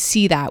really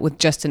see that with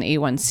just an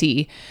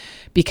A1C,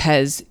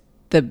 because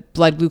the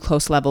blood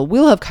glucose level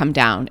will have come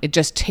down. It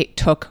just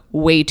took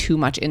way too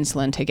much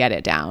insulin to get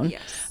it down.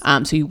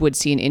 Yes. So you would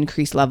see an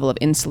increased level of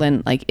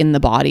insulin like in the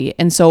body.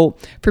 And so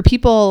for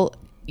people,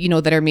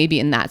 that are maybe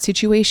in that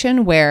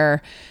situation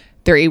where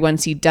their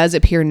A1C does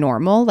appear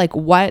normal, like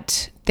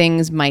what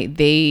things might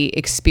they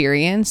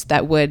experience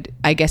that would,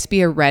 I guess,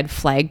 be a red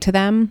flag to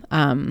them?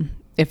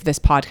 If this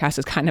podcast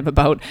is kind of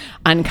about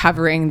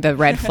uncovering the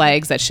red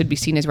flags that should be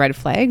seen as red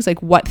flags,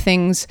 like what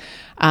things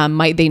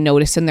might they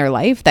notice in their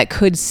life that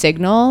could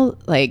signal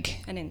like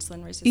an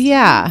insulin resistance?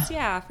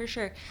 Yeah, for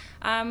sure.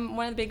 One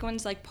of the big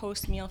ones, like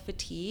post-meal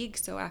fatigue.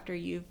 So after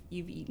you've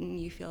eaten,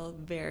 you feel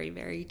very,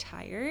 very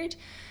tired,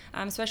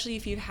 especially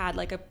if you've had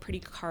like a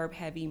pretty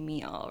carb-heavy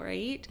meal,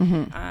 right?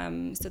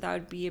 So that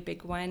would be a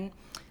big one.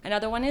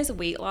 Another one is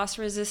weight loss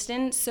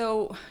resistance.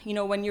 So,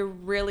 when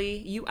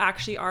you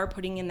actually are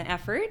putting in the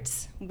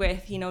efforts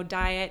with,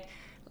 diet,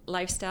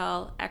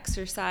 lifestyle,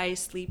 exercise,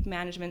 sleep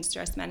management,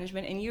 stress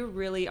management, and you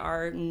really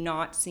are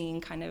not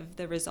seeing kind of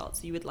the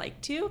results you would like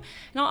to.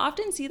 And I'll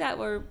often see that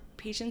where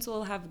patients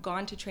will have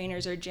gone to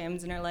trainers or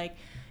gyms and are like,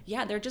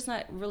 yeah, they're just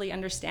not really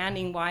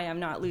understanding why I'm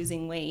not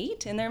losing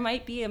weight. And there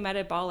might be a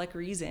metabolic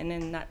reason,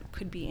 and that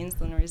could be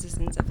insulin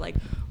resistance of like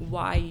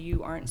why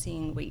you aren't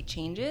seeing weight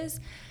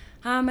changes.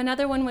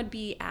 Another one would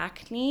be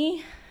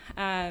acne.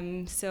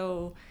 There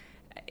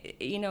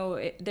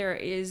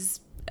is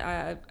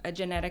a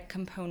genetic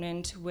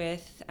component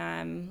with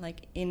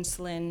like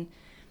insulin,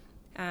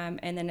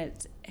 and then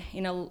it's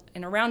in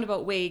a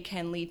roundabout way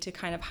can lead to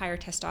kind of higher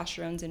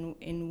testosterone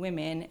in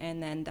women,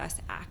 and then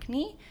thus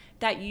acne.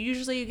 That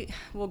usually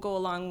will go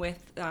along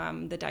with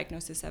the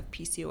diagnosis of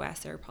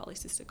PCOS or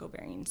polycystic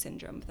ovarian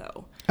syndrome,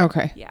 though.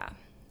 Okay. Yeah.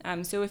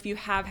 So if you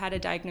have had a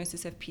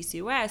diagnosis of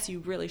PCOS, you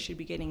really should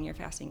be getting your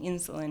fasting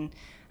insulin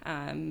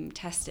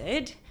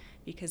tested,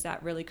 because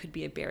that really could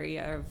be a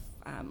barrier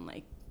of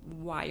like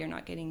why you're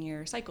not getting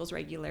your cycles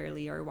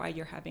regularly, or why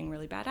you're having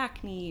really bad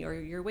acne or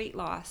your weight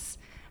loss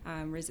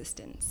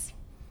resistance.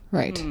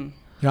 Right.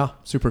 Yeah,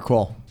 super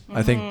cool.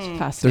 I think It's there's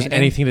fascinating.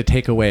 anything to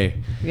take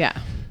away Yeah.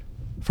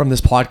 from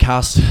this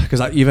podcast, because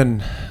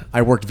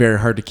I worked very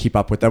hard to keep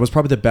up with. That was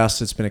probably the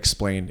best it's been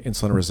explained: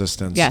 insulin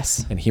resistance,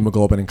 Yes. and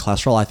hemoglobin and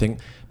cholesterol. I think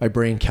my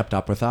brain kept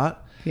up with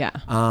that, Yeah.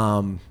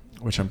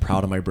 which I'm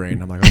proud of my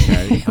brain. I'm like,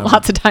 okay,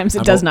 Lots of times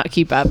it does not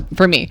keep up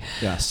for me.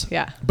 Yes.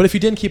 Yeah. But if you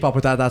didn't keep up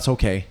with that, that's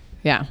okay.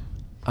 Yeah.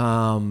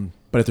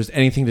 But if there's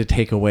anything to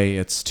take away,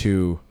 it's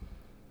to,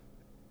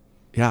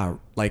 yeah,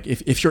 like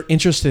if you're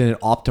interested in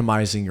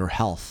optimizing your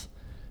health,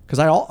 because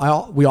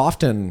we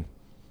often,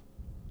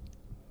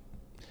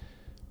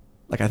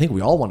 like, I think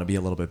we all want to be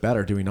a little bit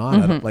better, do we not?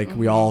 Mm-hmm. Like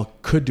we all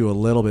could do a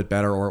little bit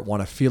better or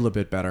want to feel a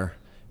bit better.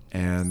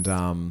 And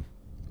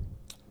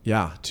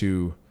yeah,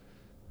 to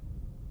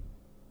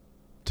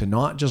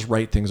not just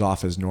write things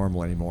off as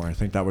normal anymore. I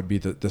think that would be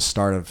the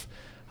start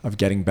of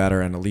getting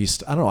better. And at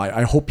least, I don't know,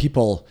 I hope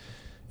people,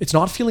 it's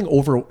not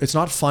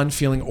fun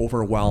feeling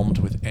overwhelmed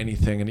with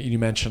anything. And you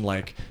mentioned,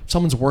 like, if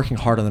someone's working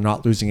hard and they're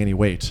not losing any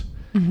weight,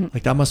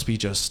 like that must be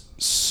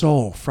just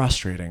so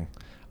frustrating.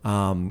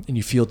 And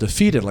you feel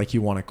defeated, like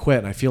you want to quit.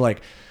 And I feel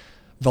like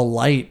the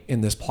light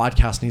in this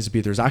podcast needs to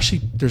be,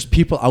 there's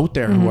people out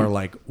there who are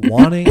like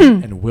wanting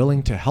and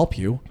willing to help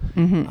you.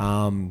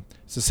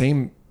 It's the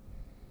same,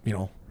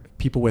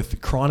 people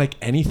with chronic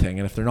anything.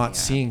 And if they're not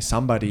seeing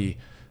somebody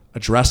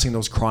addressing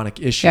those chronic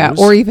issues. Yeah.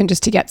 Or even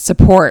just to get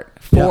support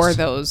for Yes.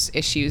 those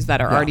issues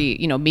that are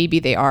already, maybe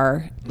they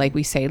are, like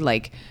we say,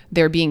 like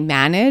they're being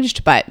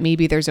managed, but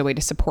maybe there's a way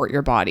to support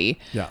your body.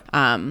 Yeah.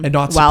 And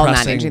not while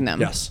suppressing, managing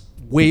them. Yes.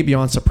 Way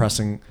beyond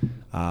suppressing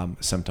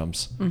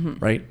symptoms,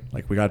 right?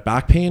 Like we got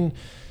back pain.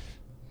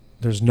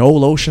 There's no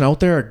lotion out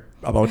there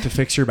about to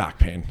fix your back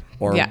pain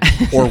or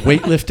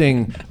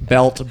weightlifting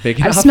belt big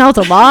enough. I've smelled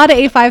a lot of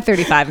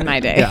A535 in my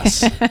day.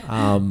 Yes.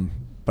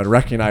 But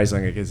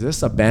recognizing, like, is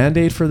this a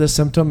Band-Aid for this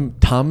symptom?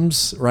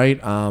 Tums, right?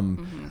 I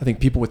think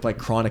people with like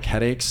chronic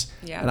headaches,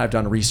 Yeah. and I've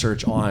done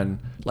research on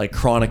like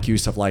chronic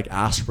use of like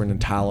aspirin and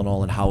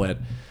Tylenol and how it,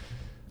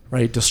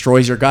 right,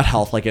 destroys your gut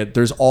health. Like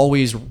there's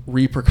always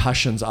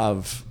repercussions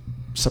of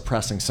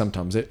suppressing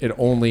symptoms. It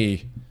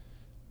only,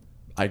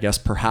 I guess,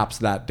 perhaps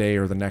that day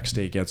or the next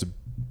day gets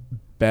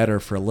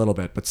better for a little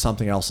bit, but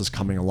something else is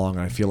coming along.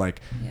 And I feel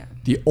like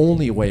the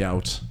only way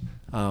out,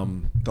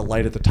 the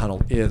light at the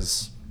tunnel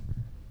is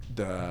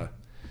the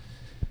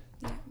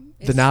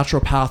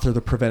naturopath or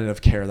the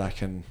preventative care that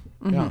can,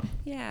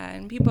 Yeah,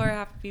 and people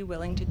have to be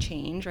willing to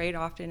change, right?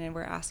 Often, and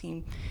we're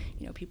asking,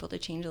 people to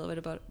change a little bit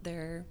about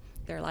their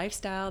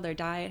lifestyle, their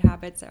diet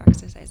habits, their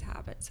exercise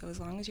habits. So as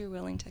long as you're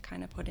willing to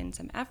kind of put in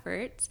some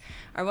efforts,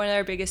 one of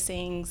our biggest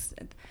sayings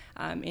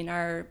in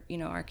our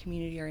our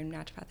community or in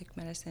naturopathic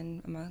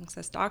medicine amongst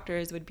us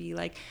doctors would be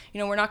like,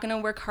 we're not going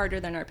to work harder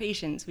than our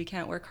patients. We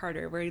can't work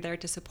harder. We're there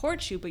to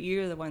support you, but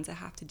you're the ones that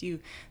have to do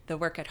the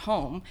work at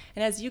home.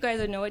 And as you guys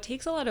would know, it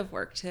takes a lot of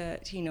work to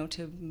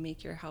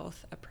make your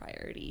health a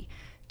priority.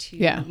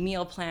 To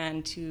meal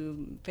plan,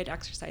 to fit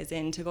exercise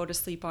in, to go to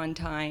sleep on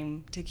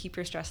time, to keep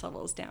your stress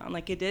levels down.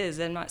 Like it is.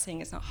 I'm not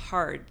saying it's not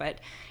hard, but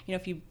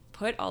if you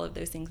put all of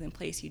those things in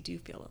place, you do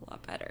feel a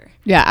lot better.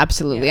 Yeah,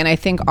 absolutely. And I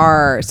think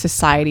our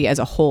society as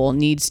a whole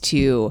needs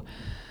to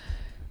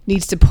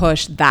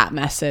push that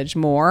message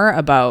more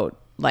about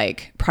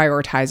like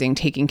prioritizing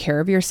taking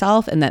care of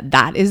yourself, and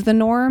that is the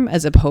norm,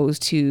 as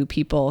opposed to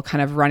people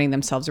kind of running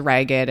themselves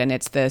ragged. And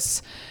it's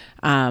this,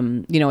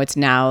 it's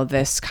now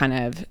this kind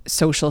of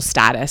social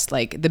status,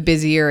 like the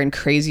busier and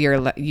crazier,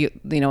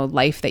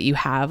 life that you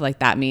have, like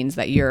that means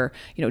that you're,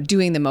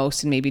 doing the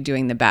most and maybe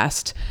doing the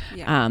best.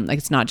 Yeah. Like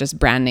it's not just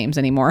brand names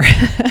anymore.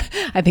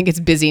 I think it's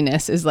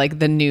busyness is like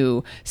the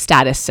new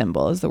status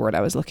symbol is the word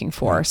I was looking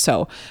for. Yeah.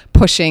 So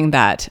pushing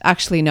that,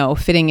 actually, no,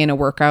 fitting in a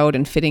workout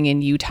and fitting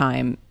in you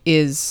time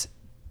is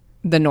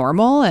the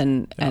normal,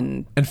 and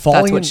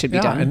falling, that's what should be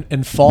done.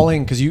 And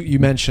falling, because you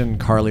mentioned,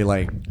 Carly,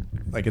 like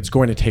it's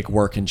going to take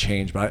work and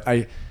change, but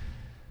we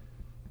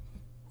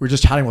were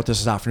just chatting about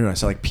this afternoon. I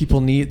said, like,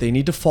 people need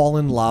to fall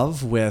in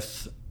love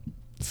with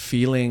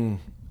feeling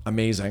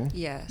amazing.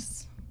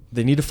 Yes.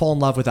 They need to fall in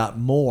love with that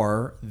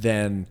more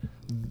than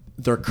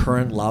their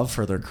current love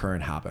for their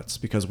current habits,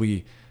 because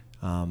we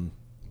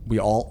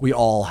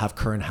all have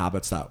current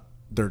habits that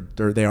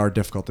they are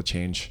difficult to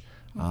change.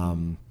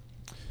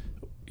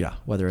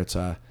 Whether it's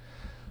a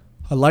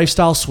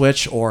lifestyle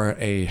switch or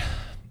a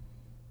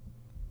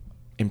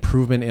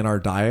improvement in our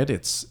diet,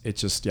 it's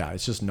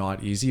just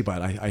not easy.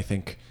 But I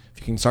think if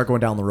you can start going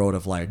down the road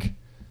of like,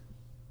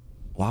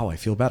 wow, I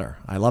feel better,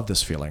 I love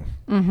this feeling,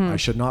 I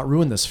should not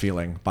ruin this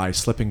feeling by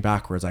slipping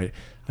backwards, I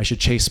should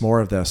chase more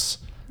of this.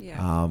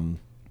 And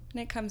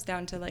it comes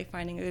down to like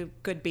finding a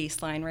good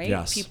baseline, right?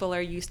 Yes. People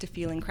are used to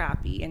feeling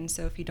crappy, and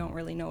so if you don't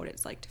really know what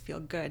it's like to feel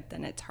good,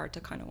 then it's hard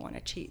to kind of want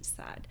to chase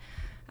that.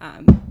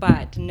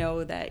 But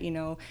know that,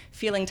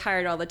 feeling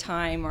tired all the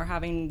time or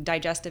having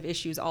digestive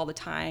issues all the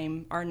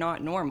time are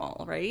not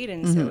normal, right?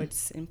 And so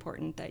it's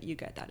important that you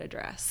get that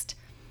addressed.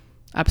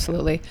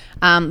 Absolutely.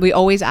 We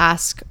always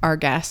ask our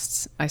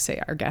guests, I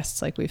say our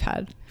guests, like we've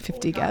had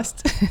 50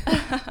 guests.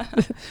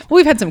 Well,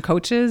 we've had some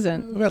coaches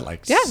and We've had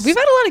like we've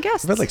had a lot of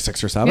guests. We've had like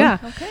 6 or 7. Yeah.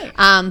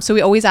 Okay. So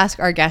we always ask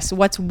our guests,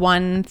 what's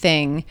one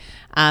thing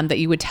that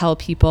you would tell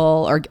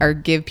people or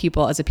give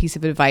people as a piece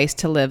of advice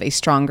to live a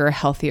stronger,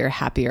 healthier,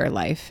 happier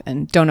life?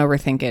 And don't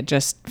overthink it.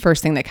 Just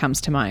first thing that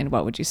comes to mind.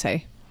 What would you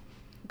say?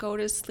 Go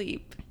to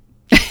sleep.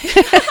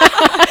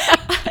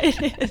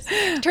 It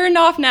is. Turn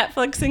off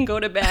Netflix and go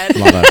to bed.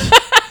 Love it.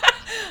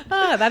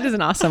 That is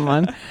an awesome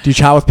one. Do you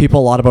chat with people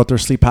a lot about their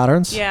sleep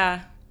patterns?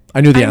 Yeah.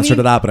 I knew the I answer mean-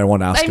 to that, but I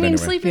won't ask I it mean,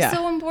 anyway. sleep Yeah. is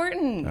so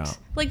important. Yeah.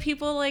 Like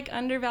people like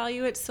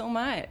undervalue it so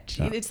much.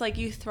 Yeah. It's like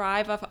you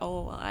thrive off,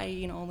 oh, well,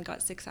 I only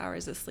got 6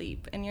 hours of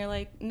sleep. And you're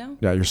like, no.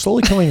 Yeah, you're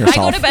slowly killing I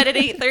yourself. go to bed at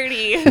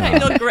 8:30. I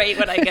feel great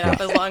when I get up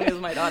as long as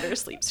my daughter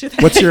sleeps through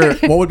the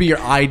night. What would be your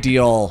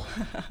ideal,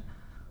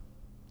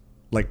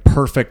 like,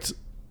 perfect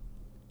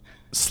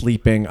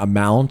sleeping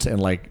amount and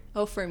like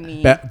Oh, for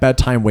me.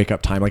 bedtime, wake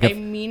up time? Like, I if,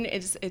 mean,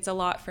 it's a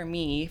lot for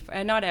me.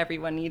 And not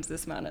everyone needs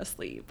this amount of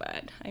sleep,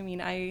 but I mean,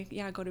 I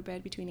go to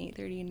bed between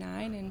 8:30 and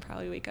 9 and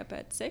probably wake up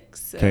at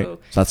 6. So okay, so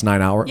that's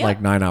 9 hours, yeah.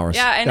 like 9 hours.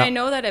 Yeah, and I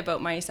know that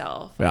about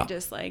myself. Yeah. I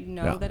just like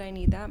know Yeah. that I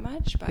need that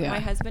much. But Yeah. my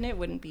husband, it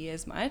wouldn't be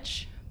as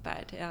much.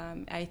 But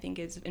I think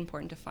it's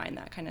important to find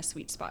that kind of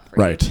sweet spot for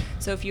Right. you.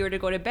 So if you were to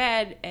go to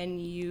bed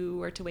and you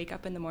were to wake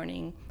up in the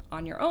morning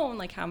on your own,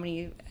 like how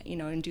many,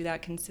 and do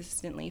that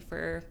consistently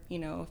for,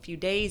 a few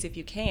days if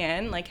you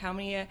can, like how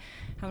many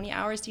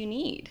hours do you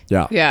need?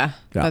 Yeah. Yeah,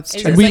 Yeah. that's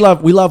Is true. And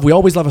it- we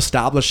always love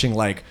establishing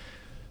like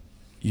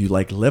you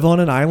like live on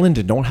an island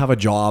and don't have a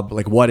job.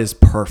 Like what is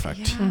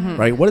perfect,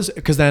 right? What is,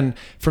 because then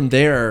from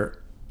there,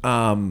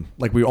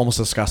 like we almost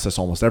discuss this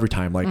almost every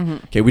time. Like,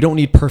 okay, we don't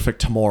need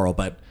perfect tomorrow,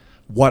 but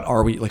what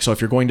are we like? So if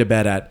you're going to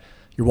bed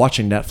you're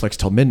watching Netflix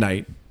till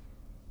midnight,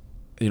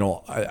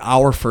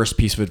 our first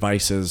piece of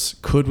advice is,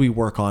 could we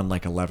work on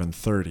like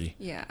 11:30?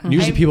 Yeah. And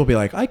usually I- people be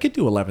like, I could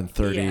do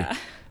 11:30. Yeah.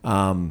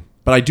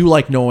 But I do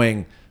like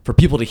knowing for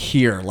people to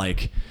hear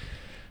like,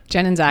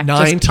 Jen and Zach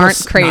 9 just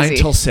aren't crazy. 9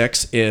 till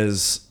 6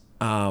 is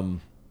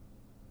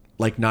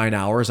like 9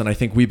 hours, and I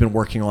think we've been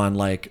working on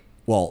like,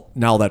 well,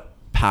 now that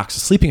Pax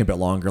is sleeping a bit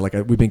longer, like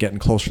we've been getting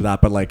closer to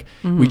that, but like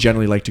we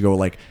generally like to go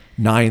like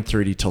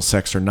 9:30 till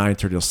 6 or 9:30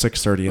 till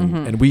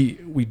 6:30, and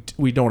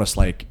we notice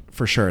like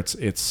for sure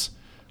it's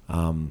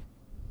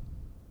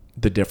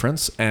the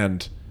difference,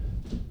 and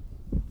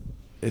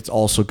it's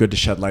also good to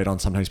shed light on.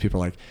 Sometimes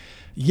people are like,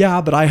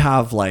 yeah, but I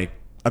have like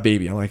a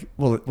baby. I'm like,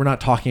 well, we're not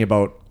talking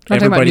about We're not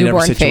talking about everybody in every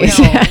newborn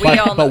situation. phase. No, we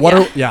all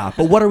know, yeah.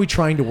 But what are we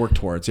trying to work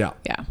towards? Yeah.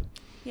 Yeah.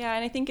 Yeah,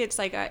 and I think it's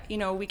like,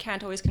 we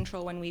can't always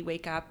control when we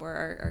wake up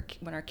or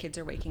when our kids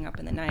are waking up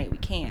in the night. We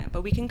can't.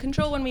 But we can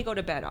control when we go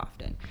to bed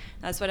often.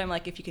 That's what I'm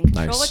like. If you can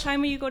control Nice. what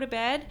time you go to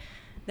bed,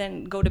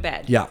 then go to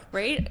bed. Yeah.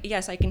 Right?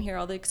 Yes, I can hear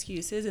all the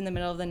excuses in the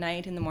middle of the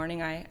night. In the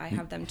morning, I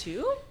have them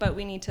too. But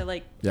we need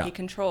to Yeah. take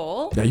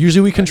control. Yeah.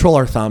 Usually we control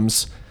our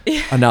thumbs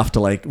enough to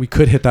like, we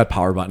could hit that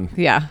power button.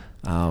 Yeah.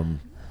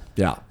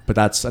 Yeah. But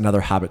that's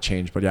another habit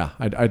change. But yeah,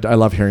 I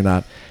love hearing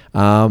that.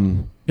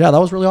 Yeah, that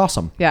was really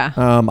awesome. Yeah.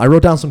 I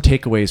wrote down some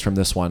takeaways from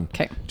this one.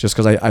 'Kay. Just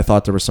because I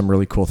thought there were some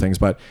really cool things.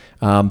 But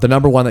the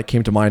number one that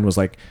came to mind was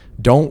like,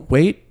 don't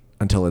wait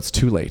until it's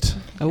too late.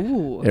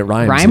 Oh, It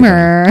rhymes.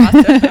 Rhymer.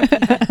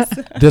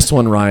 This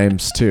one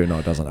rhymes too. No,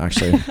 it doesn't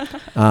actually.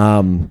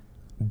 Don't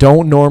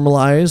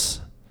normalize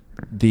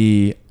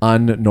the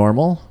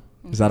unnormal.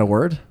 Is that a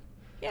word?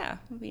 Yeah,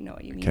 we know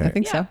what you mean. Okay. I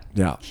think so.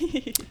 Yeah.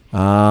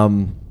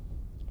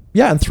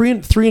 Yeah, and three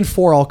and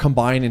four all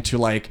combine into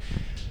like,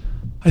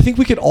 I think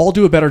we could all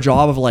do a better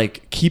job of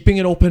like keeping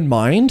an open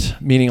mind,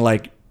 meaning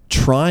like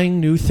trying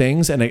new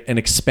things and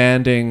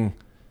expanding.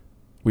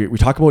 We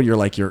talk about your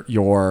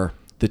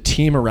the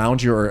team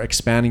around you, or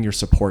expanding your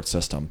support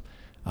system.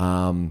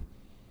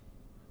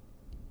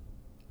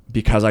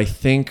 Because I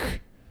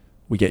think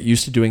we get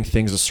used to doing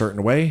things a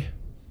certain way.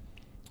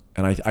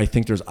 And I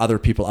think there's other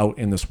people out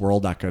in this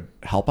world that could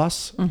help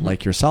us,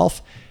 like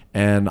yourself.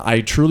 And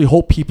I truly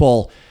hope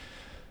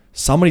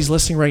somebody's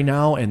listening right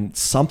now and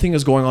something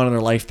is going on in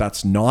their life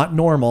that's not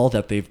normal,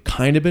 that they've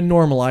kind of been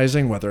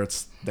normalizing, whether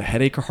it's the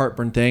headache or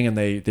heartburn thing, and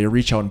they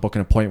reach out and book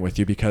an appointment with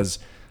you, because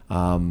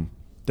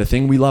the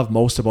thing we love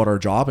most about our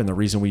job, and the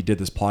reason we did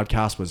this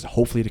podcast, was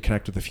hopefully to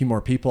connect with a few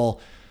more people,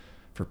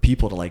 for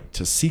people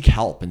to seek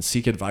help and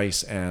seek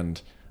advice,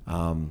 and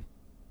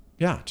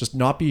just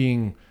not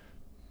being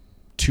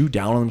too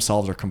down on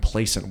themselves or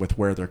complacent with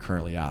where they're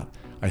currently at.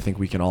 I think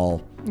we can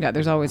all, Yeah,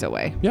 there's always a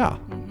way. yeah.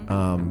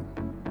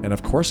 And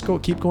of course,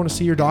 keep going to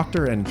see your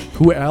doctor and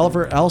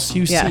whoever else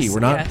you Yes. see. We're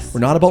not Yes.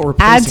 about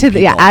replacing Add to the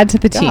people. add to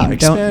the team.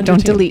 expand your Don't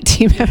team. delete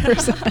team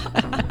members.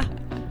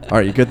 All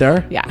right, you good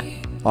there? Yeah.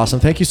 Awesome.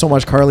 Thank you so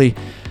much, Carly.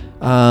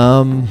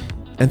 And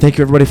thank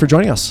you everybody for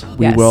joining us.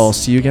 We Yes. will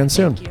see you again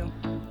soon. Thank you.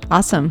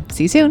 Awesome.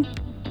 See you soon.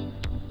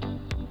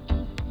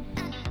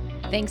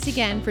 Thanks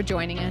again for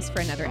joining us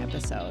for another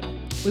episode.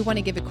 We want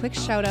to give a quick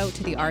shout out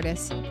to the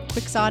artist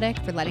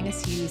Quixotic for letting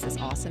us use this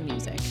awesome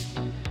music.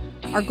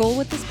 Our goal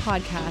with this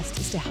podcast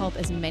is to help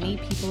as many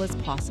people as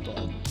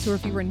possible. So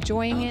if you're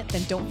enjoying it,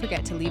 then don't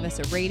forget to leave us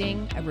a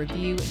rating, a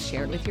review, and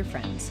share it with your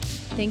friends.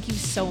 Thank you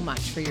so much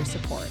for your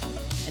support.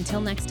 Until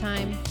next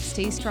time,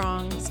 stay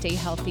strong, stay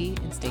healthy,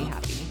 and stay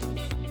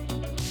happy.